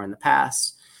looking for in the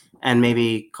past, and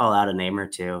maybe call out a name or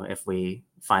two if we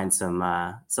find some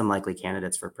likely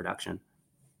candidates for production.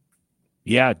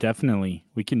 Yeah, definitely.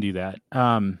 We can do that.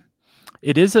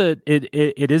 It is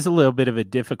a little bit of a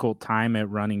difficult time at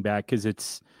running back because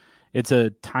it's a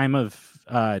time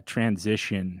of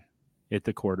transition at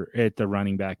the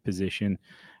running back position.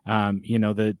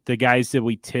 The guys that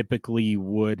we typically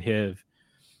would have,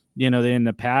 in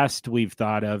the past we've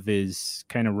thought of as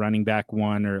kind of running back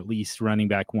one or at least running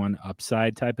back one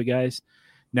upside type of guys.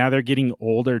 Now they're getting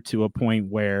older to a point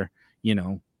where,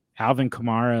 Alvin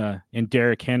Kamara and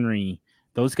Derrick Henry,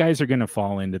 those guys are going to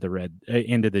fall into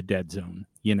the dead zone,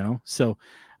 So,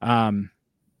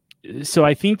 so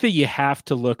I think that you have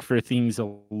to look for things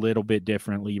a little bit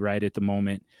differently right at the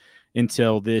moment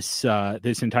until this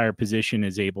entire position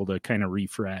is able to kind of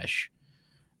refresh.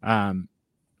 Um,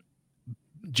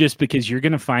 just because you're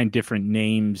going to find different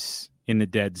names in the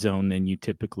dead zone than you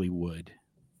typically would.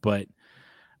 But,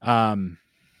 I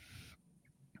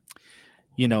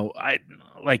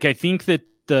think that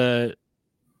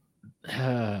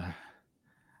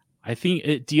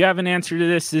do you have an answer to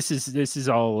this? This is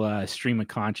all stream of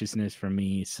consciousness for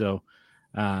me. So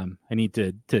I need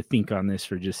to think on this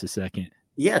for just a second.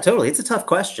 Yeah, totally. It's a tough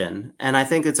question, and I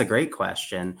think it's a great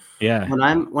question. Yeah.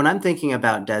 When I'm thinking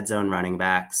about dead zone running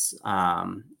backs,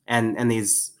 and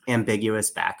these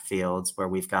ambiguous backfields where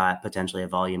we've got potentially a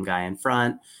volume guy in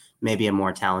front, maybe a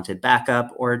more talented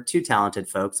backup, or two talented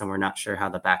folks, and we're not sure how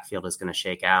the backfield is going to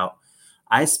shake out.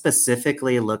 I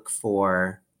specifically look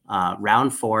for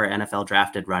round 4 NFL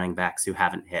drafted running backs who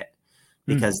haven't hit,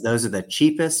 because those are the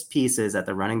cheapest pieces at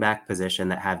the running back position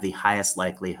that have the highest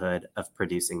likelihood of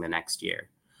producing the next year.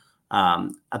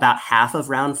 About half of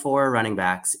round 4 running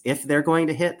backs, if they're going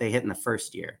to hit, they hit in the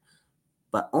first year,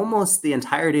 but almost the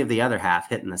entirety of the other half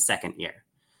hit in the second year.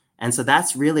 And so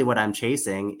that's really what I'm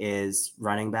chasing, is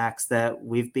running backs that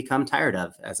we've become tired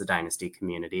of as a dynasty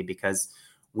community because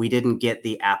we didn't get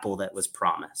the apple that was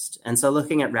promised. And so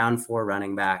looking at round 4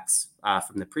 running backs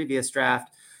from the previous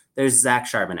draft, there's Zach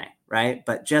Charbonnet, right?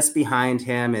 But just behind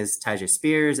him is Tyjae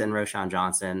Spears and Roschon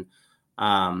Johnson.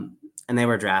 And they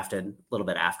were drafted a little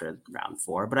bit after round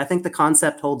 4. But I think the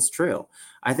concept holds true.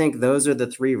 I think those are the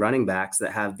 3 running backs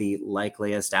that have the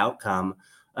likeliest outcome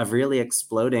of really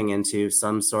exploding into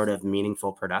some sort of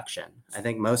meaningful production. I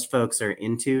think most folks are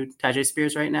into Tyjae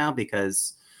Spears right now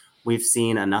because we've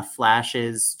seen enough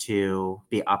flashes to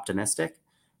be optimistic.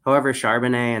 However,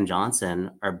 Charbonnet and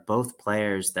Johnson are both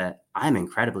players that I'm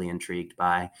incredibly intrigued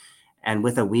by. And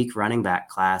with a weak running back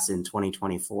class in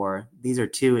 2024, these are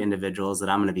 2 individuals that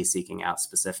I'm going to be seeking out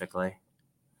specifically.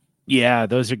 Yeah,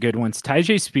 those are good ones.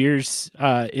 Tyjae Spears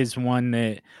is one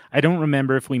that I don't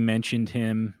remember if we mentioned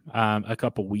him a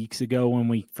couple weeks ago when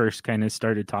we first kind of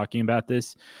started talking about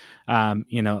this.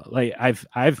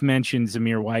 I've mentioned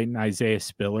Zamir White and Isaiah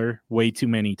Spiller way too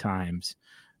many times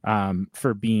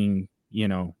for being,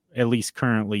 at least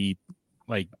currently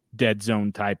like dead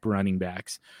zone type running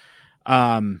backs.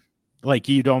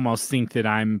 You'd almost think that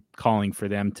I'm calling for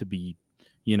them to be,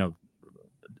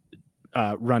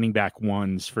 running back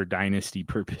ones for dynasty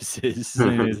purposes.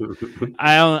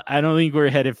 I don't think we're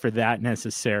headed for that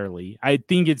necessarily. I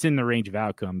think it's in the range of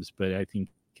outcomes, but I think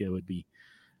it would be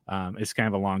it's kind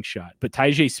of a long shot. But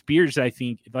Tyjae Spears, I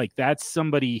think that's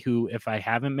somebody who, if I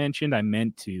haven't mentioned, I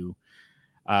meant to,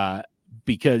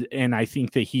 because I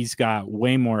think that he's got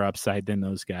way more upside than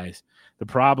those guys. The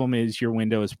problem is your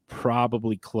window is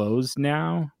probably closed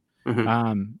now.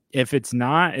 Mm-hmm. If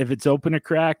it's open a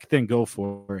crack, then go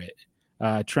for it.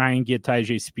 Try and get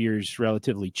Tyjae Spears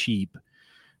relatively cheap.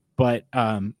 But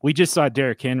we just saw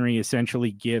Derrick Henry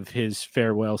essentially give his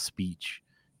farewell speech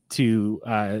to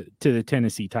the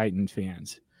Tennessee Titans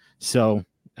fans. So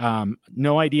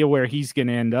no idea where he's going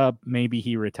to end up. Maybe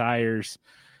he retires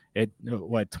at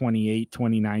 28,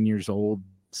 29 years old,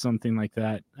 something like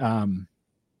that.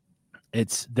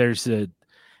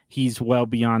 He's well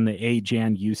beyond the age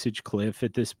and usage cliff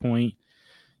at this point.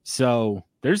 So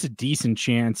there's a decent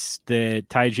chance that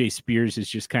Tyjae Spears is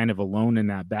just kind of alone in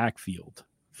that backfield,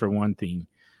 for one thing.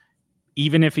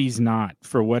 Even if he's not,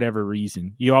 for whatever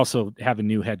reason. You also have a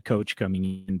new head coach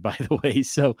coming in, by the way,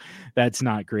 so that's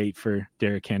not great for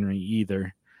Derrick Henry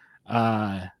either.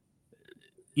 I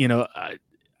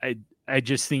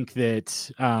just think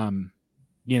that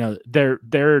there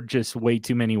are just way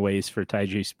too many ways for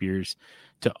Tyjae Spears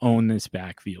to own this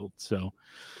backfield. So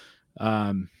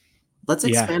let's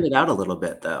expand it out a little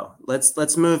bit, though.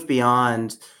 Let's move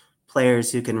beyond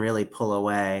players who can really pull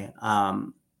away.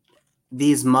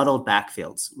 These muddled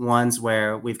backfields, ones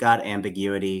where we've got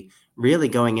ambiguity really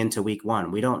going into week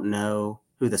 1. We don't know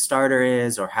who the starter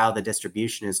is or how the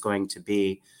distribution is going to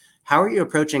be. How are you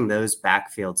approaching those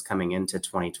backfields coming into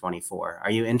 2024?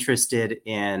 Are you interested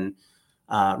in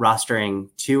rostering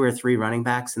 2 or 3 running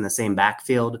backs in the same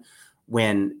backfield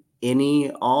when any,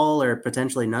 all, or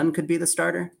potentially none could be the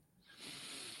starter?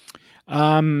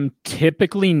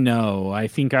 Typically, no. I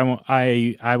think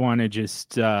I want to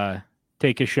just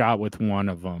take a shot with one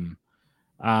of them.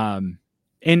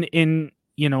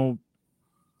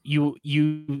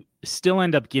 You still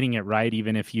end up getting it right,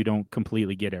 even if you don't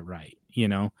completely get it right,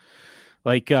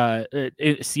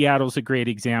 Seattle's a great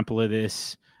example of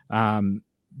this.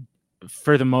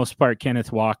 For the most part,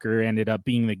 Kenneth Walker ended up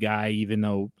being the guy, even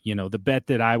though, the bet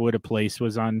that I would have placed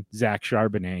was on Zach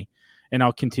Charbonnet, and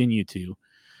I'll continue to.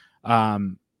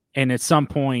 And at some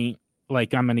point, I'm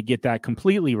going to get that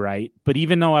completely right. But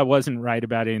even though I wasn't right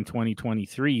about it in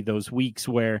 2023, those weeks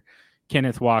where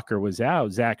Kenneth Walker was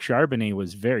out, Zach Charbonnet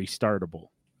was very startable.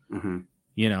 Mm-hmm.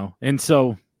 And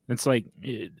so it's like,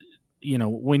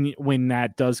 when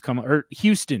that does come, or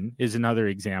Houston is another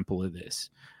example of this,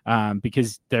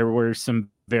 because there were some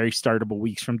very startable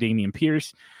weeks from Dameon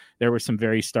Pierce. There were some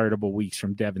very startable weeks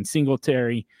from Devin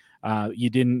Singletary. You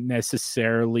didn't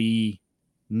necessarily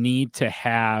need to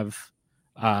have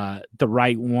the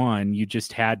right one. You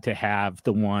just had to have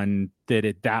the one that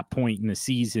at that point in the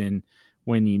season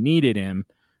when you needed him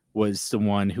was the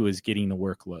one who was getting the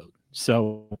workload.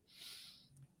 So,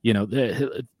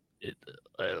 I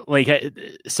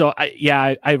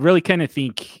really kind of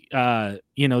think,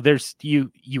 there's,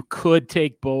 you could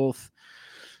take both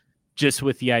just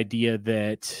with the idea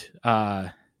that,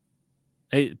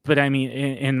 but I mean,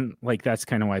 and like, that's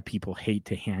kind of why people hate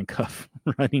to handcuff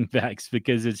running backs,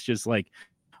 because it's just like,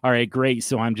 all right, great.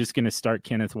 So I'm just going to start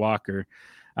Kenneth Walker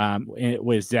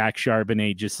with Zach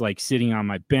Charbonnet just like sitting on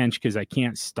my bench because I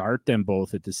can't start them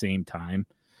both at the same time.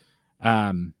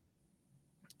 And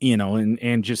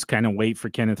just kind of wait for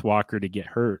Kenneth Walker to get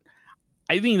hurt.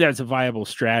 I think that's a viable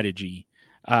strategy.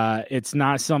 It's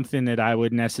not something that I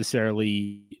would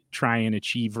necessarily try and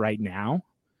achieve right now,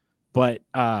 but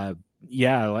I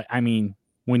mean,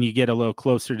 when you get a little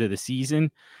closer to the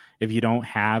season, if you don't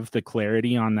have the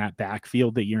clarity on that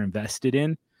backfield that you're invested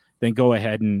in, then go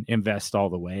ahead and invest all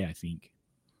the way, I think.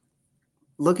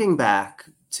 Looking back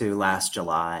to last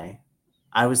July,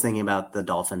 I was thinking about the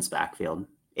Dolphins backfield.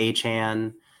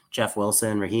 Achane, Jeff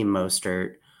Wilson, Raheem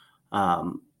Mostert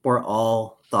were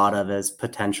all thought of as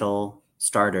potential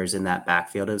starters in that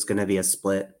backfield. It was going to be a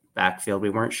split backfield. We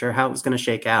weren't sure how it was going to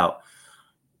shake out.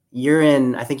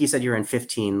 I think you said you're in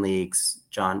 15 leagues,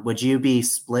 John. Would you be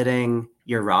splitting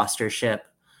your rostership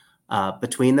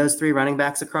between those three running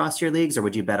backs across your leagues, or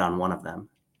would you bet on one of them?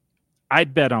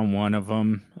 I'd bet on one of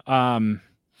them.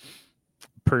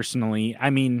 Personally, I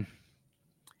mean,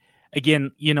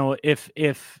 again, if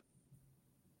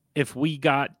we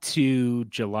got to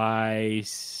July,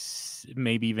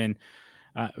 maybe even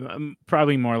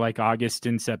probably more like August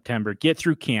and September, get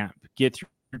through camp, get through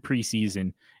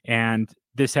preseason, and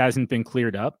this hasn't been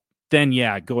cleared up, then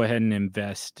go ahead and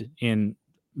invest in,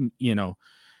 in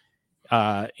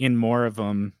more of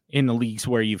them in the leagues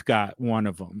where you've got one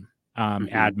of them,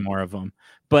 add more of them.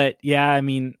 But I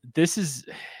mean, this is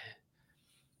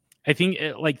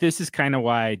kind of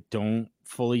why I don't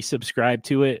fully subscribe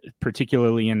to it,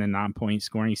 particularly in the non-point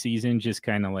scoring season. Just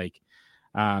kind of like,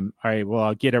 all right, well,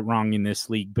 I'll get it wrong in this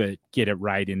league, but get it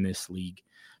right in this league.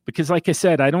 Because like I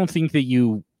said, I don't think that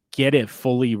you get it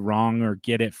fully wrong or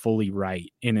get it fully right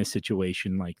in a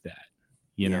situation like that,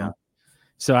 you know?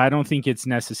 So I don't think it's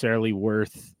necessarily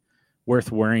worth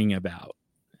worrying about,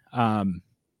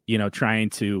 trying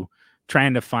to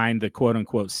find the quote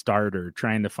unquote starter,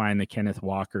 trying to find the Kenneth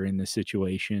Walker in this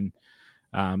situation.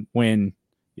 When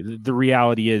the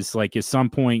reality is, like, at some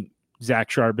point, Zach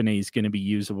Charbonnet is going to be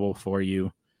usable for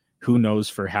you. Who knows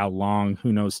for how long,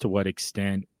 who knows to what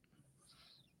extent,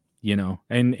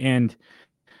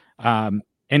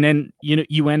 and then,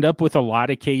 you end up with a lot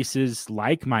of cases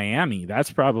like Miami.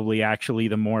 That's probably actually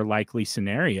the more likely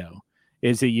scenario,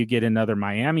 is that you get another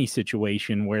Miami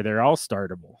situation where they're all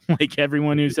startable. Like,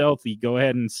 everyone who's healthy, go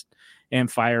ahead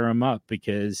and fire them up,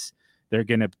 because they're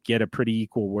going to get a pretty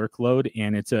equal workload,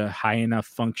 and it's a high enough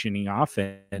functioning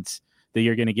offense that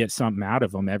you're going to get something out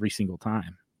of them every single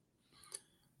time.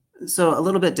 So a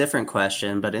little bit different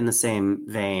question, but in the same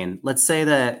vein, let's say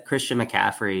that Christian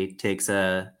McCaffrey takes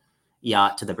a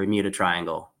yacht to the Bermuda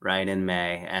Triangle, right, in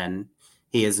May, and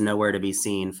he is nowhere to be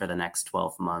seen for the next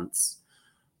 12 months.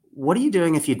 What are you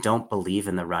doing if you don't believe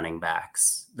in the running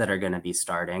backs that are going to be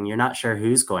starting? You're not sure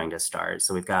who's going to start.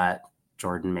 So we've got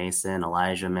Jordan Mason,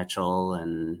 Elijah Mitchell,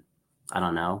 and I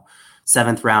don't know,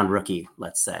 7th round rookie,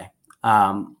 let's say.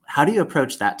 How do you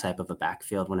approach that type of a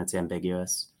backfield when it's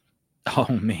ambiguous? Oh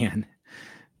man,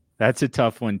 that's a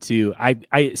tough one too.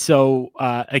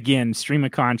 Again, stream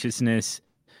of consciousness.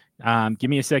 Give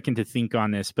me a second to think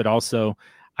on this, but also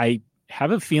I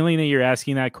have a feeling that you're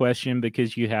asking that question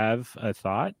because you have a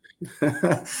thought.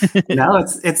 No,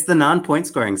 it's the non-point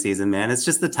scoring season, man. It's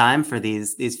just the time for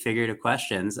these figurative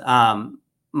questions.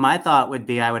 My thought would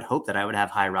be, I would hope that I would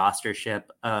have high rostership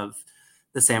of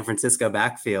the San Francisco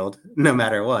backfield, no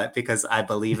matter what, because I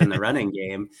believe in the running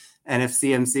game. And if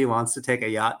CMC wants to take a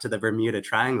yacht to the Bermuda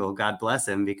Triangle, God bless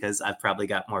him, because I've probably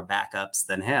got more backups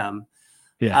than him.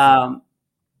 Yeah.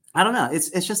 I don't know.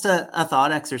 It's just a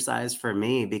thought exercise for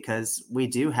me, because we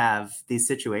do have these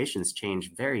situations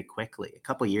change very quickly. A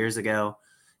couple of years ago,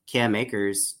 Cam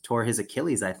Akers tore his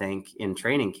Achilles, I think, in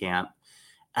training camp.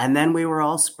 And then we were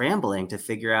all scrambling to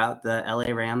figure out the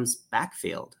LA Rams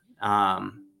backfield.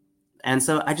 And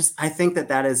so I think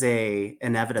that is a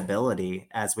inevitability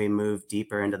as we move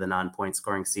deeper into the non-point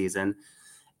scoring season.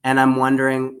 And I'm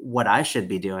wondering what I should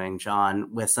be doing,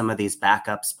 John, with some of these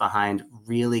backups behind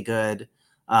really good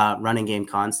running game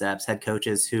concepts, head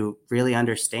coaches who really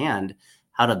understand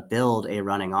how to build a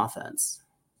running offense.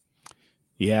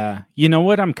 Yeah. You know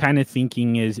what I'm kind of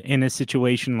thinking is in a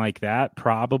situation like that,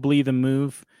 probably the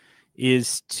move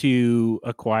is to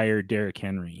acquire Derrick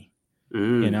Henry.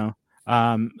 You know,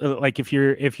 like if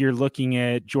you're looking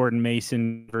at Jordan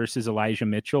Mason versus Elijah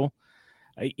Mitchell,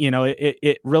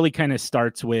 it really kind of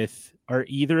starts with, are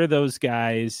either of those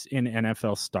guys an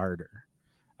NFL starter?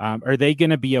 Are they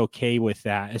going to be okay with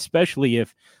that? Especially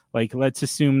if, like, let's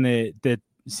assume that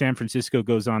San Francisco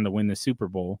goes on to win the Super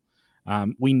Bowl.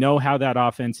 We know how that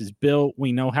offense is built.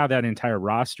 We know how that entire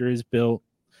roster is built.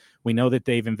 We know that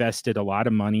they've invested a lot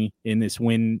of money in this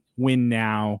win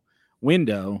now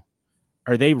window.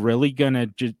 Are they really going to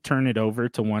just turn it over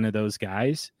to one of those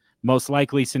guys? Most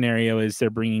likely scenario is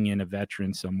they're bringing in a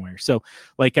veteran somewhere. So,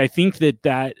 like, I think that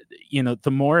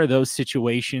the more of those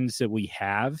situations that we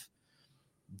have,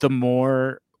 the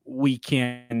more we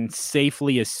can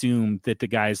safely assume that the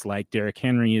guys like Derrick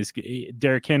Henry's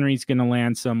going to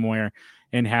land somewhere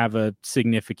and have a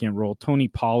significant role. Tony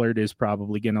Pollard is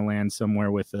probably going to land somewhere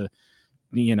with a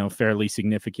fairly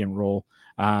significant role.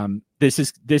 This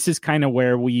is kind of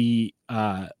where we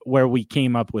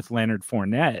came up with Leonard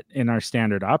Fournette in our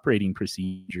standard operating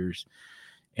procedures.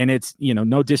 And it's,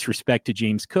 no disrespect to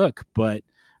James Cook, but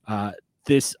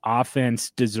this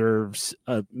offense deserves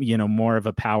more of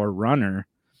a power runner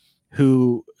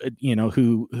who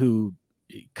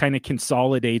kind of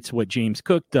consolidates what James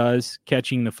Cook does,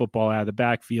 catching the football out of the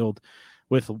backfield,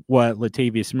 with what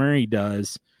Latavius Murray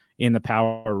does in the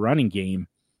power running game.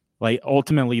 Like,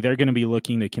 ultimately, they're going to be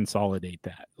looking to consolidate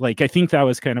that. Like, I think that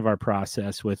was kind of our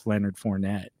process with Leonard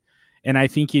Fournette. And I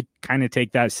think you kind of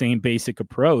take that same basic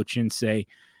approach and say,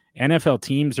 NFL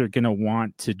teams are going to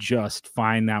want to just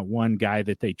find that one guy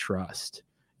that they trust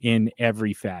in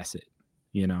every facet,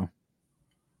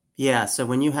 Yeah. So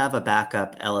when you have a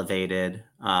backup elevated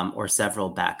or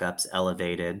several backups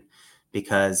elevated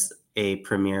because a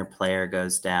premier player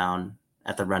goes down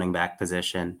at the running back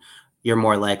position, you're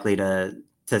more likely to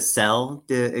sell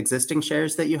the existing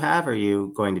shares that you have. Are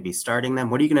you going to be starting them?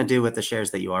 What are you going to do with the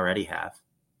shares that you already have?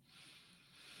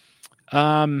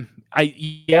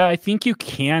 I think you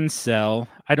can sell.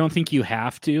 I don't think you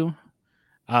have to,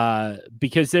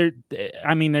 because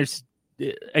there's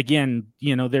again,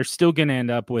 they're still going to end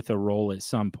up with a role at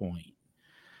some point.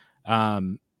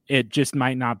 It just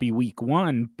might not be week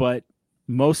one, but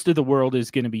most of the world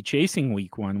is going to be chasing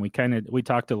week one. We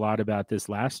talked a lot about this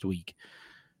last week.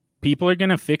 People are going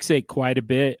to fixate quite a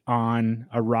bit on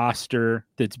a roster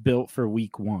that's built for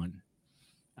week one.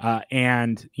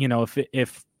 And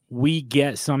if we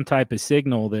get some type of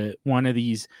signal that one of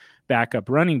these backup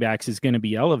running backs is going to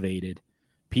be elevated,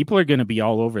 people are going to be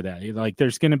all over that. Like,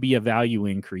 there's going to be a value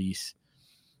increase.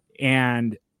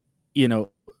 And,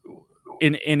 and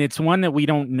it's one that we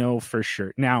don't know for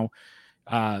sure. Now,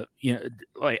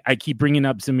 like, I keep bringing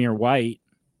up Zamir White.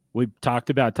 We've talked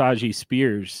about Tajay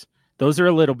Spears. Those are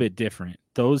a little bit different.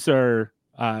 Those are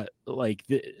like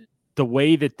the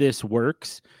way that this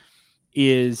works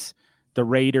is the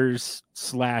Raiders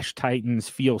 / Titans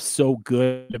feel so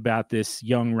good about this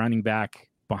young running back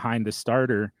behind the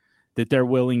starter that they're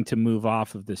willing to move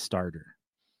off of the starter,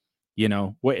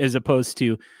 as opposed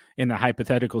to in the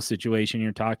hypothetical situation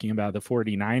you're talking about, the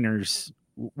 49ers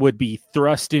would be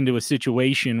thrust into a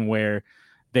situation where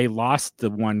they lost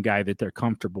the one guy that they're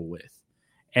comfortable with.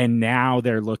 And now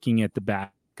they're looking at the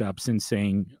backups and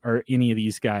saying, are any of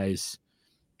these guys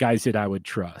that I would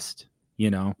trust,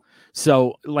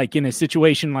 So, like, in a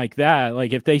situation like that,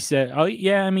 like if they said, oh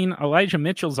yeah, Elijah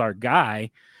Mitchell's our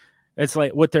guy, it's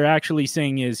like what they're actually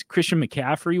saying is Christian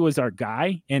McCaffrey was our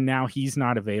guy and now he's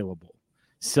not available.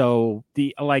 So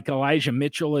Elijah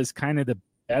Mitchell is kind of the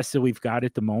best that we've got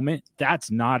at the moment.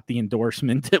 That's not the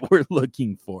endorsement that we're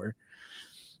looking for.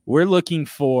 We're looking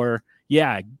for,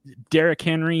 Derrick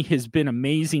Henry has been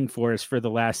amazing for us for the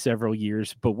last several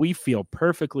years, but we feel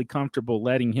perfectly comfortable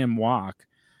letting him walk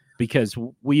because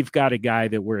we've got a guy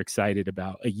that we're excited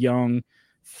about, a young,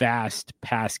 fast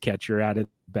pass catcher out of the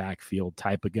backfield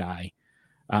type of guy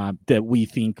that we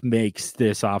think makes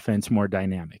this offense more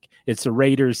dynamic. It's the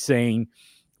Raiders saying,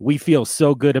 we feel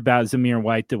so good about Zamir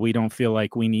White that we don't feel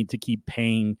like we need to keep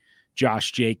paying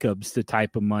Josh Jacobs the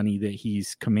type of money that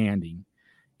he's commanding.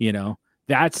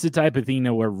 That's the type of thing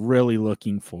that we're really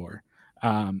looking for.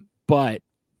 But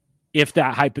if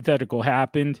that hypothetical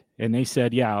happened and they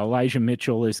said, yeah, Elijah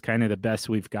Mitchell is kind of the best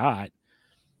we've got,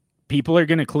 people are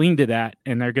going to cling to that,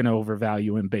 and they're going to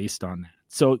overvalue him based on that.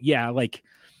 So yeah, like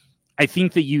I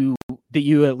think that you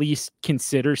at least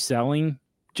consider selling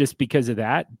just because of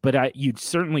that, but you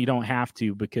certainly don't have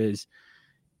to, because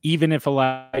even if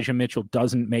Elijah Mitchell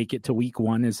doesn't make it to week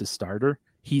 1 as a starter,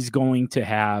 he's going to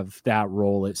have that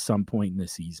role at some point in the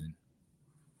season.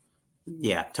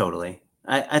 Yeah, totally.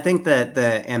 I think that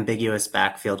the ambiguous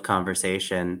backfield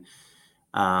conversation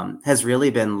has really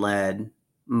been led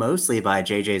mostly by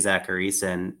JJ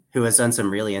Zacharyson, who has done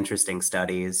some really interesting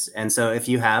studies. And so if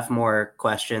you have more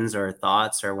questions or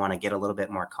thoughts or want to get a little bit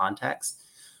more context,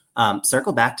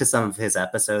 circle back to some of his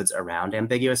episodes around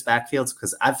ambiguous backfields,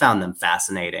 because I've found them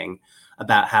fascinating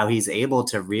about how he's able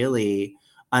to really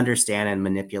understand and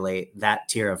manipulate that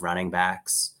tier of running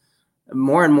backs.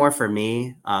 More and more for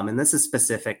me, and this is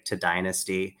specific to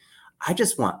Dynasty, I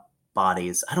just want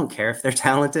bodies. I don't care if they're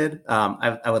talented.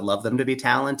 I would love them to be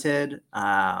talented.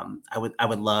 I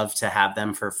would love to have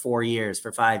them for 4 years,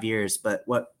 for 5 years. But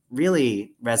what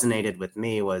really resonated with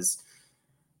me was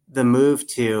the move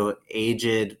to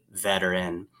aged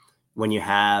veteran when you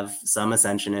have some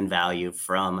ascension in value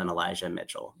from an Elijah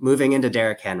Mitchell. Moving into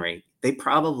Derrick Henry, they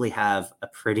probably have a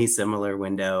pretty similar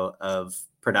window of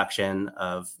production,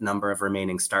 of number of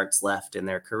remaining starts left in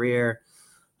their career,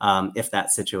 if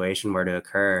that situation were to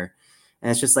occur. And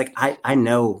it's just like, I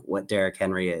know what Derrick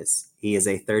Henry is. He is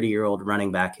a 30-year-old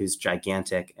running back who's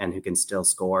gigantic and who can still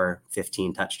score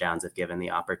 15 touchdowns if given the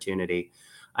opportunity.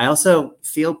 I also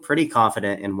feel pretty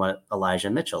confident in what Elijah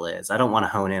Mitchell is. I don't want to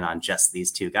hone in on just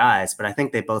these two guys, but I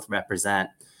think they both represent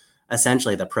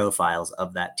essentially the profiles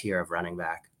of that tier of running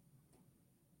back.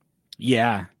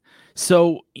 Yeah.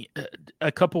 So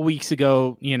a couple weeks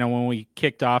ago, when we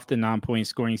kicked off the non-point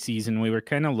scoring season, we were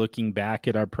kind of looking back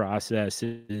at our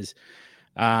processes,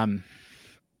 and,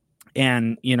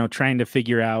 trying to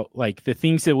figure out like the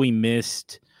things that we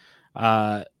missed,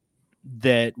 that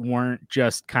weren't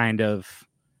just kind of,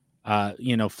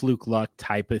 fluke luck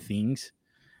type of things.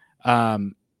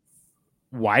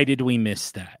 Why did we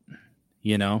miss that?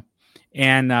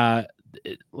 And,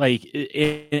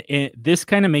 this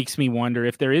kind of makes me wonder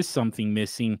if there is something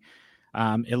missing,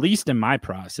 at least in my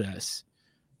process,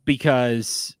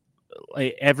 because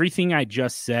everything I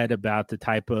just said about the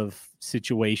type of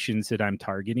situations that I'm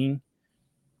targeting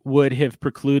would have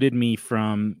precluded me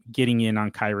from getting in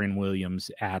on Kyren Williams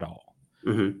at all.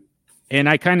 Mm-hmm. And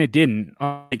I kind of didn't.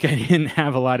 I didn't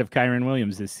have a lot of Kyren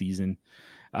Williams this season.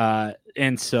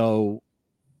 And so,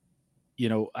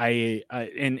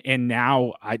 and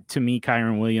now to me,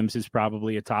 Kyren Williams is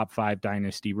probably a top 5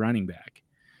 dynasty running back.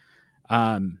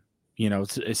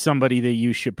 It's somebody that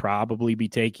you should probably be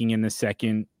taking in the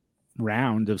second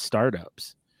round of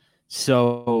startups.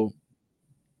 So,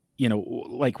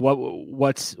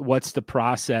 what's the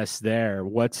process there?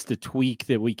 What's the tweak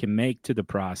that we can make to the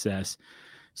process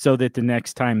so that the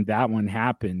next time that one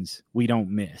happens, we don't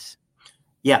miss?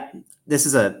 Yeah, this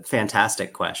is a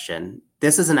fantastic question.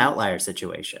 This is an outlier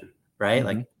situation, right?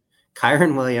 Mm-hmm. Like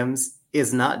Kyren Williams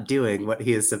is not doing what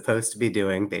he is supposed to be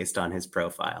doing based on his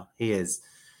profile. He is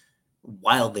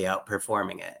wildly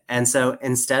outperforming it. And so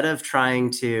instead of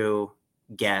trying to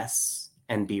guess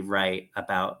and be right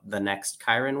about the next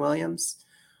Kyren Williams,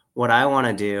 what I want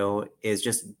to do is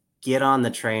just get on the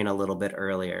train a little bit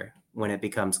earlier when it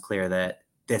becomes clear that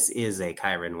this is a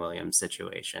Kyren Williams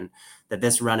situation, that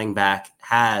this running back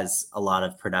has a lot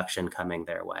of production coming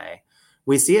their way.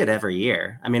 We see it every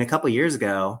year. I mean, a couple of years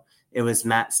ago, it was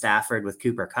Matt Stafford with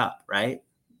Cooper Kupp, right?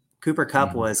 Cooper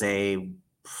Kupp was a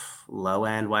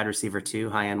low-end wide receiver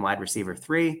 2, high-end wide receiver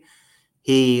 3.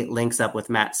 He links up with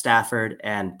Matt Stafford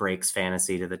and breaks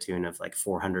fantasy to the tune of like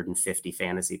 450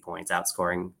 fantasy points,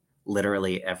 outscoring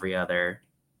literally every other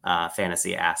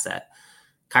fantasy asset.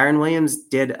 Kyren Williams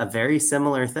did a very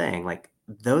similar thing. Like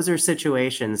those are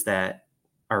situations that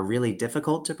are really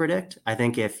difficult to predict. I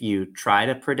think if you try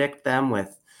to predict them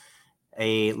with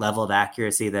a level of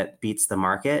accuracy that beats the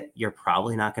market, you're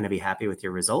probably not going to be happy with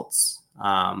your results.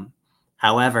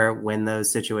 However, when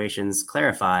those situations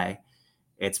clarify,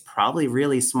 it's probably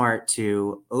really smart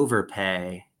to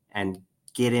overpay and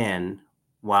get in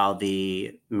while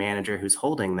the manager who's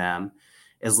holding them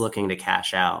is looking to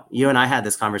cash out. You and I had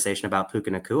this conversation about Puka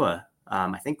Nacua,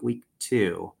 I think week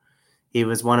 2. He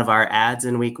was one of our ads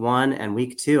in week 1, and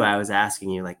week 2, I was asking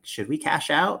you, like, should we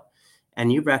cash out?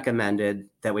 And you recommended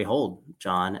that we hold,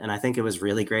 John. And I think it was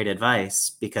really great advice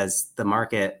because the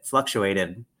market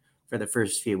fluctuated for the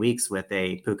first few weeks with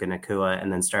a Puka Nacua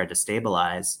and then started to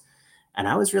stabilize. And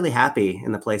I was really happy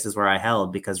in the places where I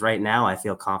held, because right now I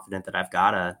feel confident that I've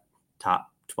got a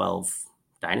top 12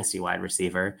 dynasty wide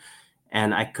receiver.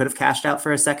 And I could have cashed out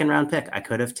for a second round pick. I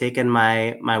could have taken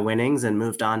my winnings and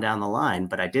moved on down the line,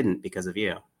 but I didn't because of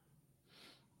you.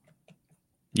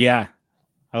 Yeah,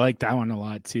 I like that one a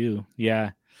lot too.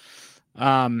 Yeah.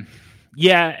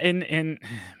 Yeah, and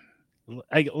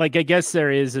I guess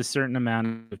there is a certain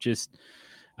amount of just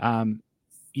um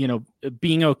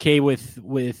being okay with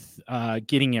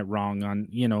getting it wrong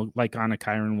on, like on a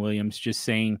Kyron Williams, just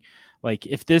saying like,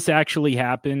 if this actually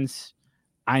happens,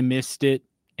 I missed it,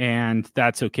 and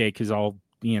that's okay, because I'll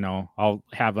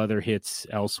have other hits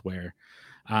elsewhere.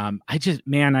 I just,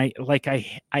 man, I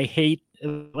hate,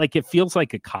 like, it feels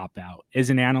like a cop out as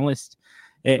an analyst.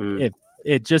 It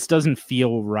just doesn't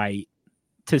feel right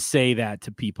to say that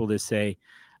to people, to say,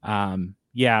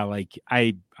 yeah, like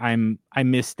I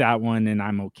missed that one and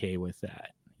I'm okay with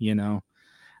that,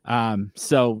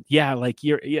 so yeah, like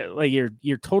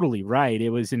you're totally right. It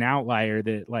was an outlier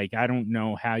that, like, I don't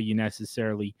know how you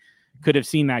necessarily could have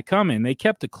seen that coming. They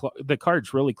kept the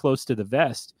cards really close to the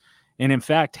vest, and in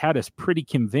fact had us pretty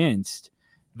convinced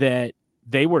that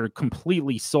they were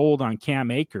completely sold on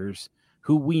Cam Akers,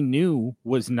 who we knew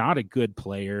was not a good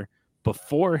player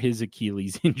before his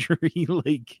Achilles injury.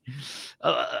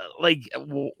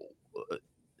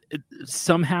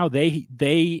 Somehow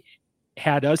they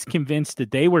had us convinced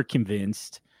that they were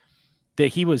convinced that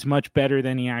he was much better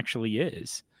than he actually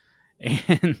is.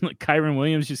 And Kyron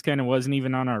Williams just kind of wasn't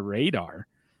even on our radar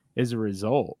as a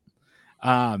result.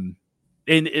 And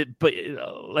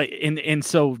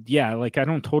so, yeah, like, I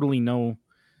don't totally know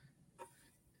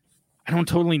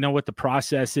what the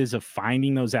process is of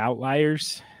finding those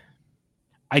outliers.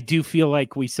 I do feel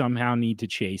like we somehow need to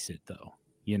chase it, though,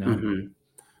 Mm-hmm.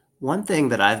 One thing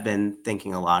that I've been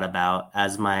thinking a lot about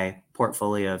as my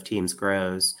portfolio of teams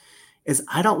grows is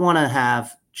I don't want to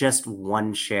have just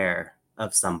one share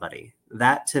of somebody.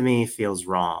 That to me feels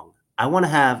wrong. I want to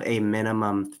have a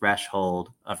minimum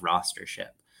threshold of rostership.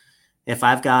 If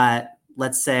I've got,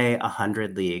 let's say,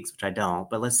 100 leagues, which I don't,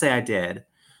 but let's say I did,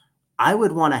 I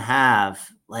would want to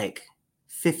have like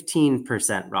 15%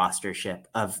 rostership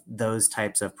of those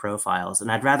types of profiles.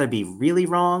 And I'd rather be really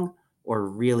wrong or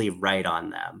really right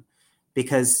on them,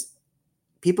 because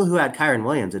people who had Kyron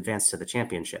Williams advanced to the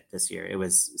championship this year. It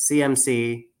was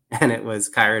CMC and it was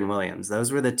Kyron Williams.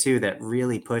 Those were the two that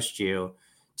really pushed you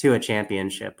to a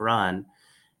championship run.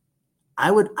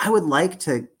 I would like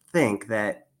to think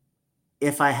that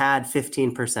if I had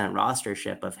 15%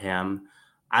 rostership of him,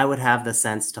 I would have the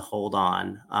sense to hold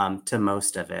on to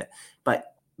most of it. But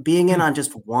being in on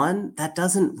just one, that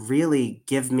doesn't really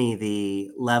give me the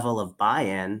level of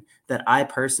buy-in that I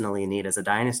personally need as a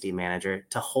dynasty manager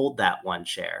to hold that one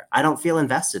share. I don't feel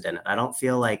invested in it. I don't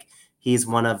feel like he's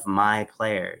one of my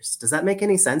players. Does that make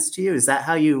any sense to you? Is that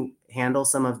how you handle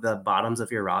some of the bottoms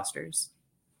of your rosters?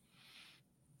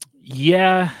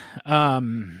 Yeah.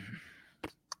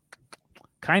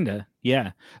 Kind of,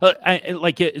 yeah. I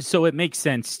like it, so it makes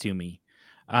sense to me,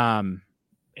 and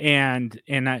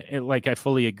I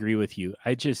fully agree with you.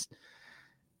 I just,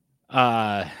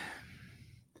 I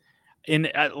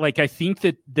think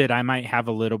that I might have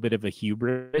a little bit of a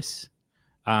hubris,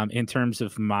 in terms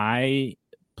of my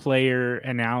player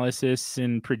analysis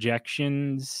and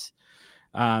projections,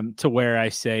 to where I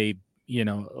say,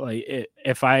 like,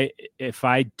 if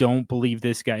I don't believe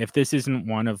this guy, if this isn't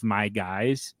one of my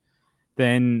guys,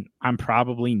 then I'm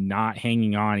probably not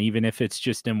hanging on, even if it's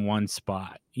just in one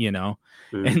spot.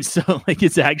 And so, like,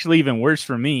 it's actually even worse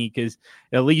for me, because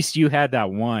at least you had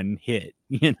that one hit,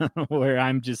 where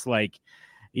I'm just like,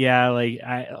 yeah, like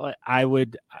I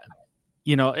would,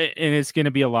 and it's going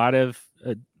to be a lot of,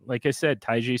 like I said,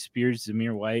 Tyjae Spears,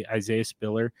 Zamir White, Isaiah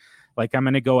Spiller. Like, I'm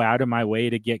going to go out of my way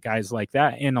to get guys like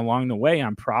that. And along the way,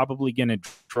 I'm probably going to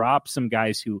drop some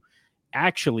guys who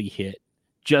actually hit,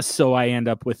 just so I end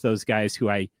up with those guys who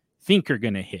I think are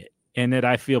going to hit and that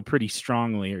I feel pretty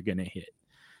strongly are going to hit.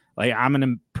 Like, I'm going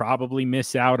to probably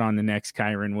miss out on the next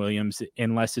Kyron Williams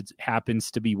unless it happens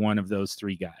to be one of those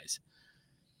three guys.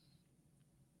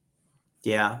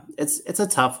 Yeah, it's a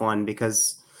tough one,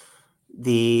 because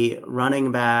the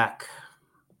running back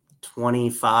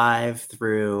 25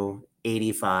 through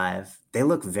 85, they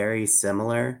look very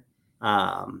similar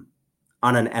on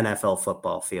an NFL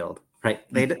football field, right?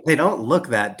 They don't look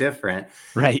that different.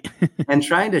 Right. And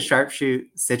trying to sharpshoot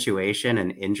situation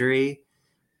and injury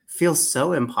feels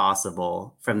so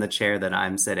impossible from the chair that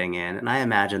I'm sitting in. And I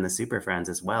imagine the Super Friends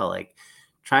as well, like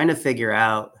trying to figure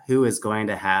out who is going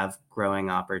to have growing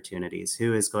opportunities,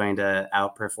 who is going to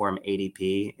outperform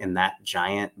ADP in that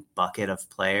giant bucket of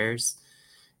players,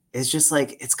 is just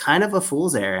like, it's kind of a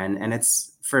fool's errand. And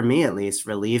it's, for me at least,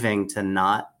 relieving to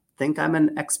not think I'm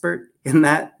an expert in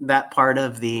that part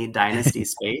of the dynasty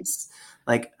space.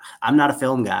 Like, I'm not a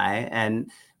film guy, and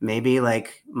maybe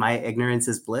like my ignorance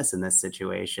is bliss in this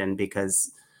situation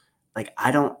because like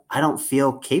I don't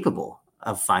feel capable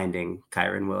of finding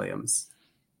Kyron Williams.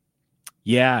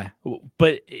 Yeah,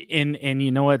 but and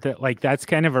you know what, that like that's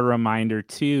kind of a reminder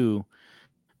too,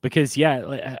 because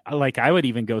yeah, like I would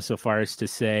even go so far as to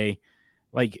say,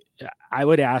 like I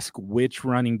would ask which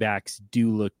running backs do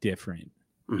look different,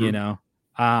 you Mm-hmm. know.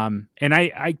 And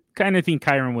I kind of think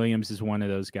Kyron Williams is one of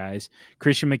those guys.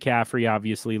 Christian McCaffrey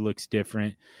obviously looks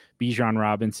different. Bijan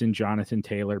Robinson, Jonathan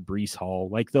Taylor, Brees Hall,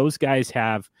 like those guys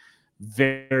have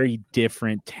very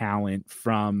different talent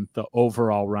from the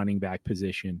overall running back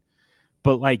position.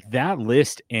 But like that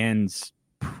list ends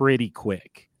pretty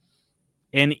quick.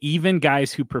 And even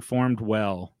guys who performed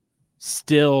well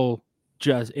still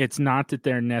just, it's not that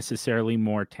they're necessarily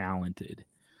more talented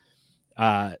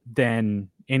than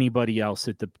anybody else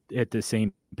at the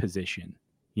same position.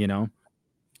 You know,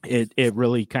 it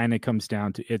really kind of comes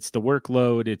down to, it's the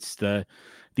workload, it's the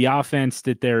offense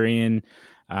that they're in,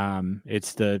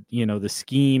 it's the, you know, the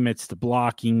scheme, it's the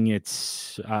blocking,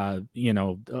 it's you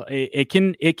know, it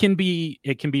can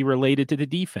be related to the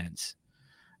defense.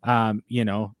 You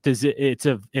know, it's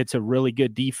a really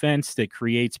good defense that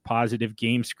creates positive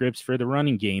game scripts for the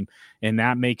running game, and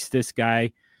that makes this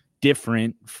guy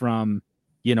different from,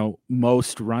 you know,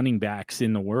 most running backs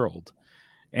in the world.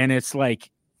 And it's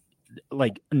like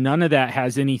none of that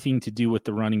has anything to do with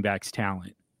the running back's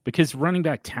talent, because running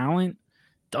back talent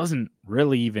doesn't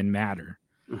really even matter.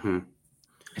 Mm-hmm.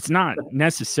 It's not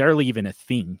necessarily even a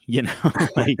thing, you know.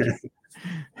 Like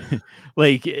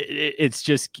like it's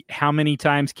just how many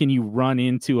times can you run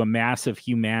into a mass of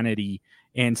humanity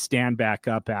and stand back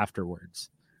up afterwards,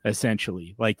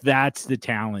 essentially. Like that's the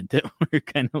talent that we're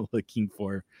kind of looking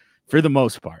for the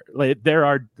most part. Like there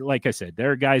are, like I said,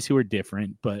 there are guys who are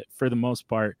different, but for the most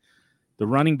part the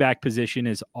running back position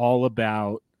is all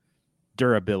about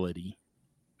durability.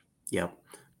 Yep.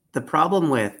 The problem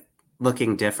with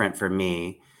looking different for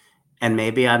me, and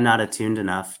maybe I'm not attuned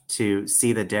enough to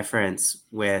see the difference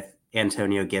with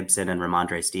Antonio Gibson and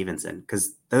Ramondre Stevenson,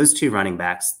 because those two running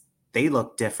backs, they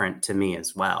look different to me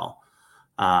as well.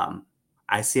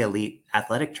 I see elite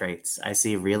athletic traits. I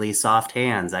see really soft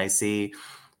hands. I see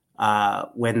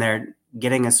when they're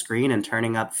getting a screen and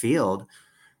turning upfield,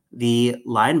 the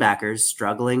linebackers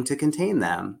struggling to contain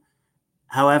them.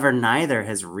 However, neither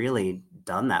has really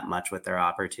done that much with their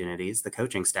opportunities. The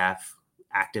coaching staff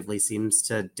actively seems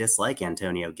to dislike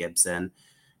Antonio Gibson.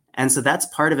 And so that's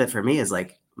part of it for me, is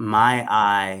like my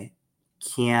eye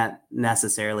can't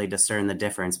necessarily discern the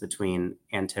difference between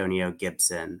Antonio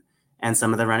Gibson and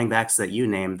some of the running backs that you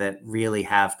named that really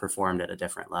have performed at a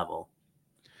different level.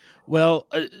 Well,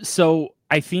 so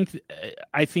I think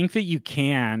that you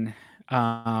can,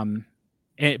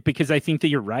 because I think that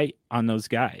you're right on those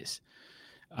guys.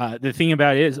 The thing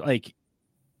about it is, like,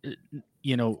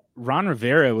 you know, Ron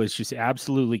Rivera was just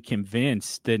absolutely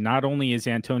convinced that not only is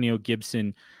Antonio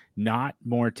Gibson not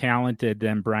more talented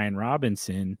than Brian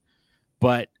Robinson,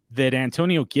 but that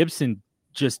Antonio Gibson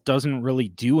just doesn't really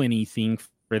do anything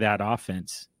for that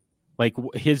offense. Like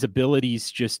his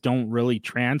abilities just don't really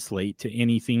translate to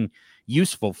anything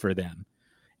useful for them.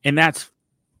 And that's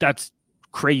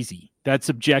crazy. That's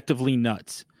objectively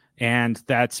nuts. And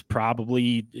that's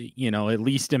probably, you know, at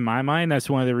least in my mind, that's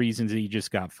one of the reasons that he just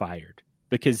got fired,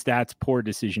 because that's poor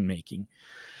decision making.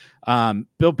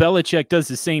 Bill Belichick does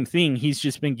the same thing. He's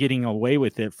just been getting away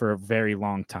with it for a very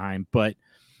long time, but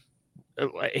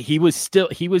he was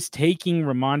taking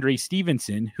Ramondre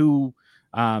Stevenson, who,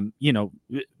 you know,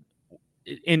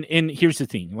 and here's the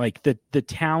thing, like the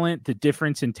talent, the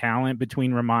difference in talent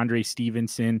between Ramondre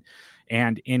Stevenson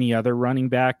and any other running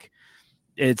back,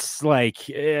 it's like,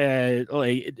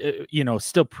 you know,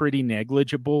 still pretty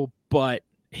negligible, but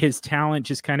his talent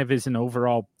just kind of as an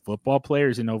overall football player,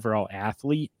 as an overall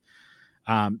athlete,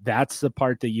 that's the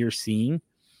part that you're seeing.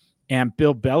 And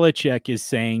Bill Belichick is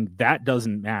saying that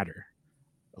doesn't matter.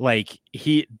 Like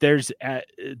there's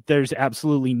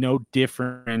absolutely no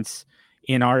difference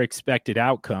in our expected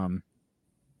outcome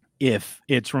if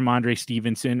it's Ramondre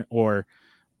Stevenson or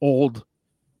old,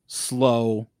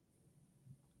 slow,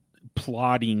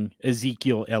 plodding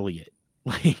Ezekiel Elliott.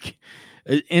 Like,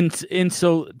 and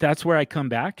so that's where I come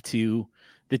back to,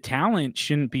 the talent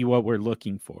shouldn't be what we're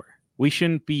looking for. We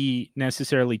shouldn't be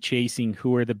necessarily chasing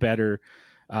who are the better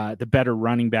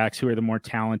running backs, who are the more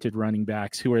talented running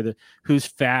backs, who's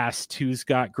fast, who's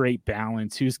got great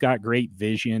balance, who's got great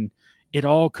vision. It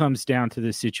all comes down to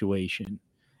the situation.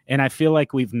 And I feel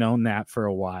like we've known that for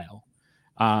a while.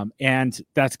 And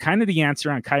that's kind of the answer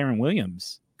on Kyron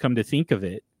Williams. come to think of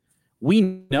it. We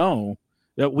know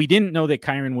that we didn't know that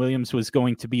Kyron Williams was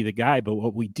going to be the guy, but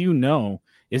what we do know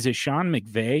is that Sean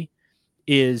McVay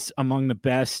is among the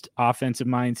best offensive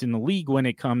minds in the league when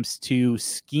it comes to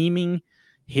scheming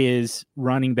his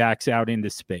running backs out into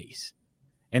space.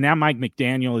 And now Mike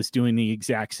McDaniel is doing the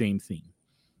exact same thing.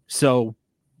 So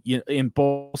in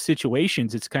both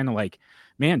situations, it's kind of like,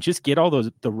 man, just get all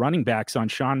the running backs on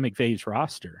Sean McVay's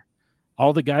roster.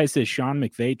 All the guys that Sean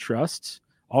McVay trusts,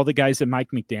 all the guys that Mike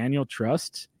McDaniel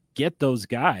trusts, get those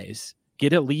guys.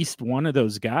 Get at least one of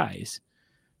those guys.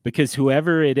 Because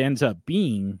whoever it ends up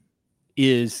being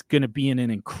is going to be in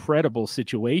an incredible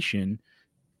situation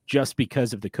just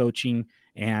because of the coaching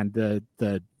and the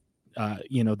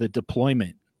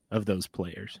deployment of those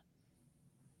players.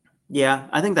 Yeah,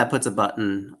 I think that puts a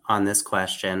button on this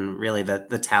question, really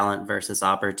the talent versus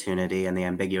opportunity and the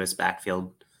ambiguous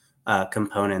backfield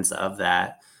components of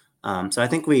that. So I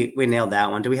think we nailed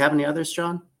that one. Do we have any others,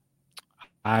 John?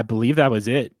 I believe that was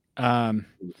it.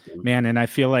 Man, and I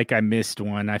feel like I missed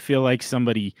one. I feel like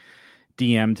somebody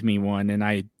DM'd me one and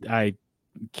I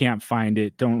can't find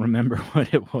it. Don't remember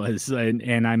what it was.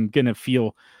 And I'm going to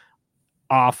feel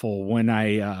awful when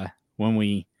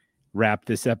we wrap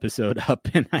this episode up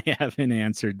and I haven't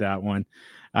answered that one.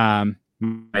 I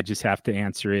just have to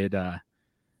answer it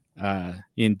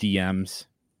in DMs.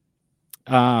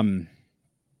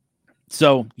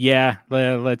 So yeah,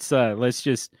 let's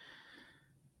just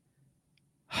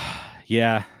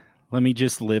let me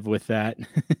just live with that.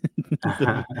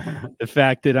 the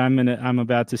fact that I'm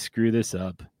about to screw this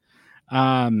up.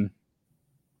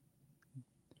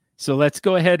 So let's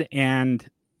go ahead and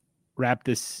wrap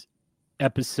this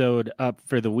episode up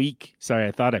for the week. Sorry,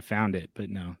 I thought I found it, but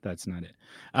no, that's not it.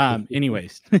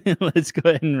 Anyways, let's go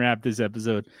ahead and wrap this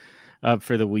episode up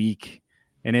for the week.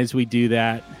 And as we do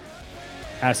that,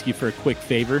 ask you for a quick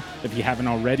favor. If you haven't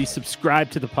already, subscribe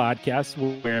to the podcast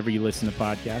wherever you listen to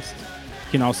podcasts.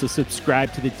 You can also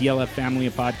subscribe to the DLF family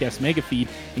of podcasts mega feed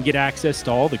and get access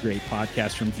to all the great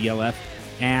podcasts from DLF.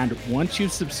 And once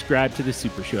you've subscribed to the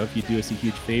Super Show, if you do us a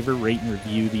huge favor, rate and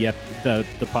review the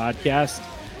podcast.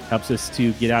 Helps us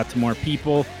to get out to more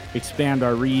people, expand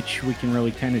our reach. We can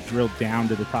really kind of drill down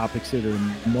to the topics that are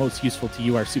most useful to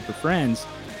you, our super friends,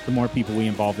 the more people we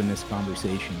involve in this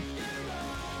conversation.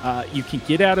 You can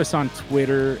get at us on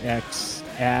Twitter, X,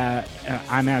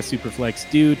 I'm at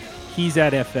SuperFlex Dude. He's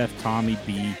at FF Tommy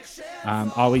B.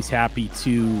 Always happy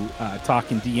to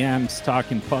talk in DMs,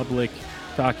 talk in public,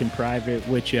 talk in private,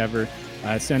 whichever.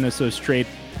 Send us those trade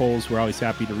polls. We're always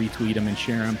happy to retweet them and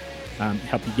share them.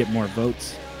 Help you get more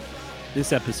votes.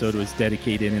 This episode was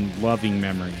dedicated in loving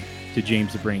memory to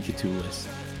James the Brain Catoulis.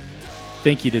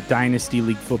 Thank you to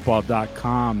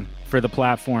DynastyLeagueFootball.com for the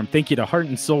platform. Thank you to Heart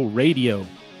and Soul Radio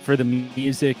for the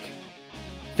music.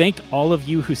 Thank all of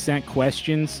you who sent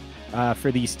questions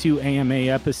for these 2 AMA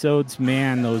episodes.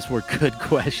 Man, those were good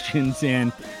questions,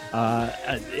 and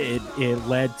it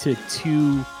led to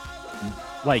 2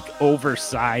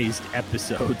 oversized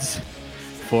episodes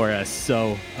for us.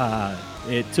 So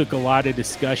it took a lot of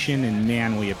discussion, and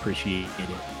man, we appreciate it.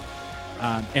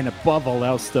 And above all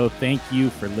else, though, thank you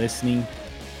for listening.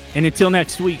 And until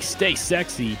next week, stay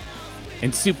sexy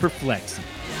and super flexy.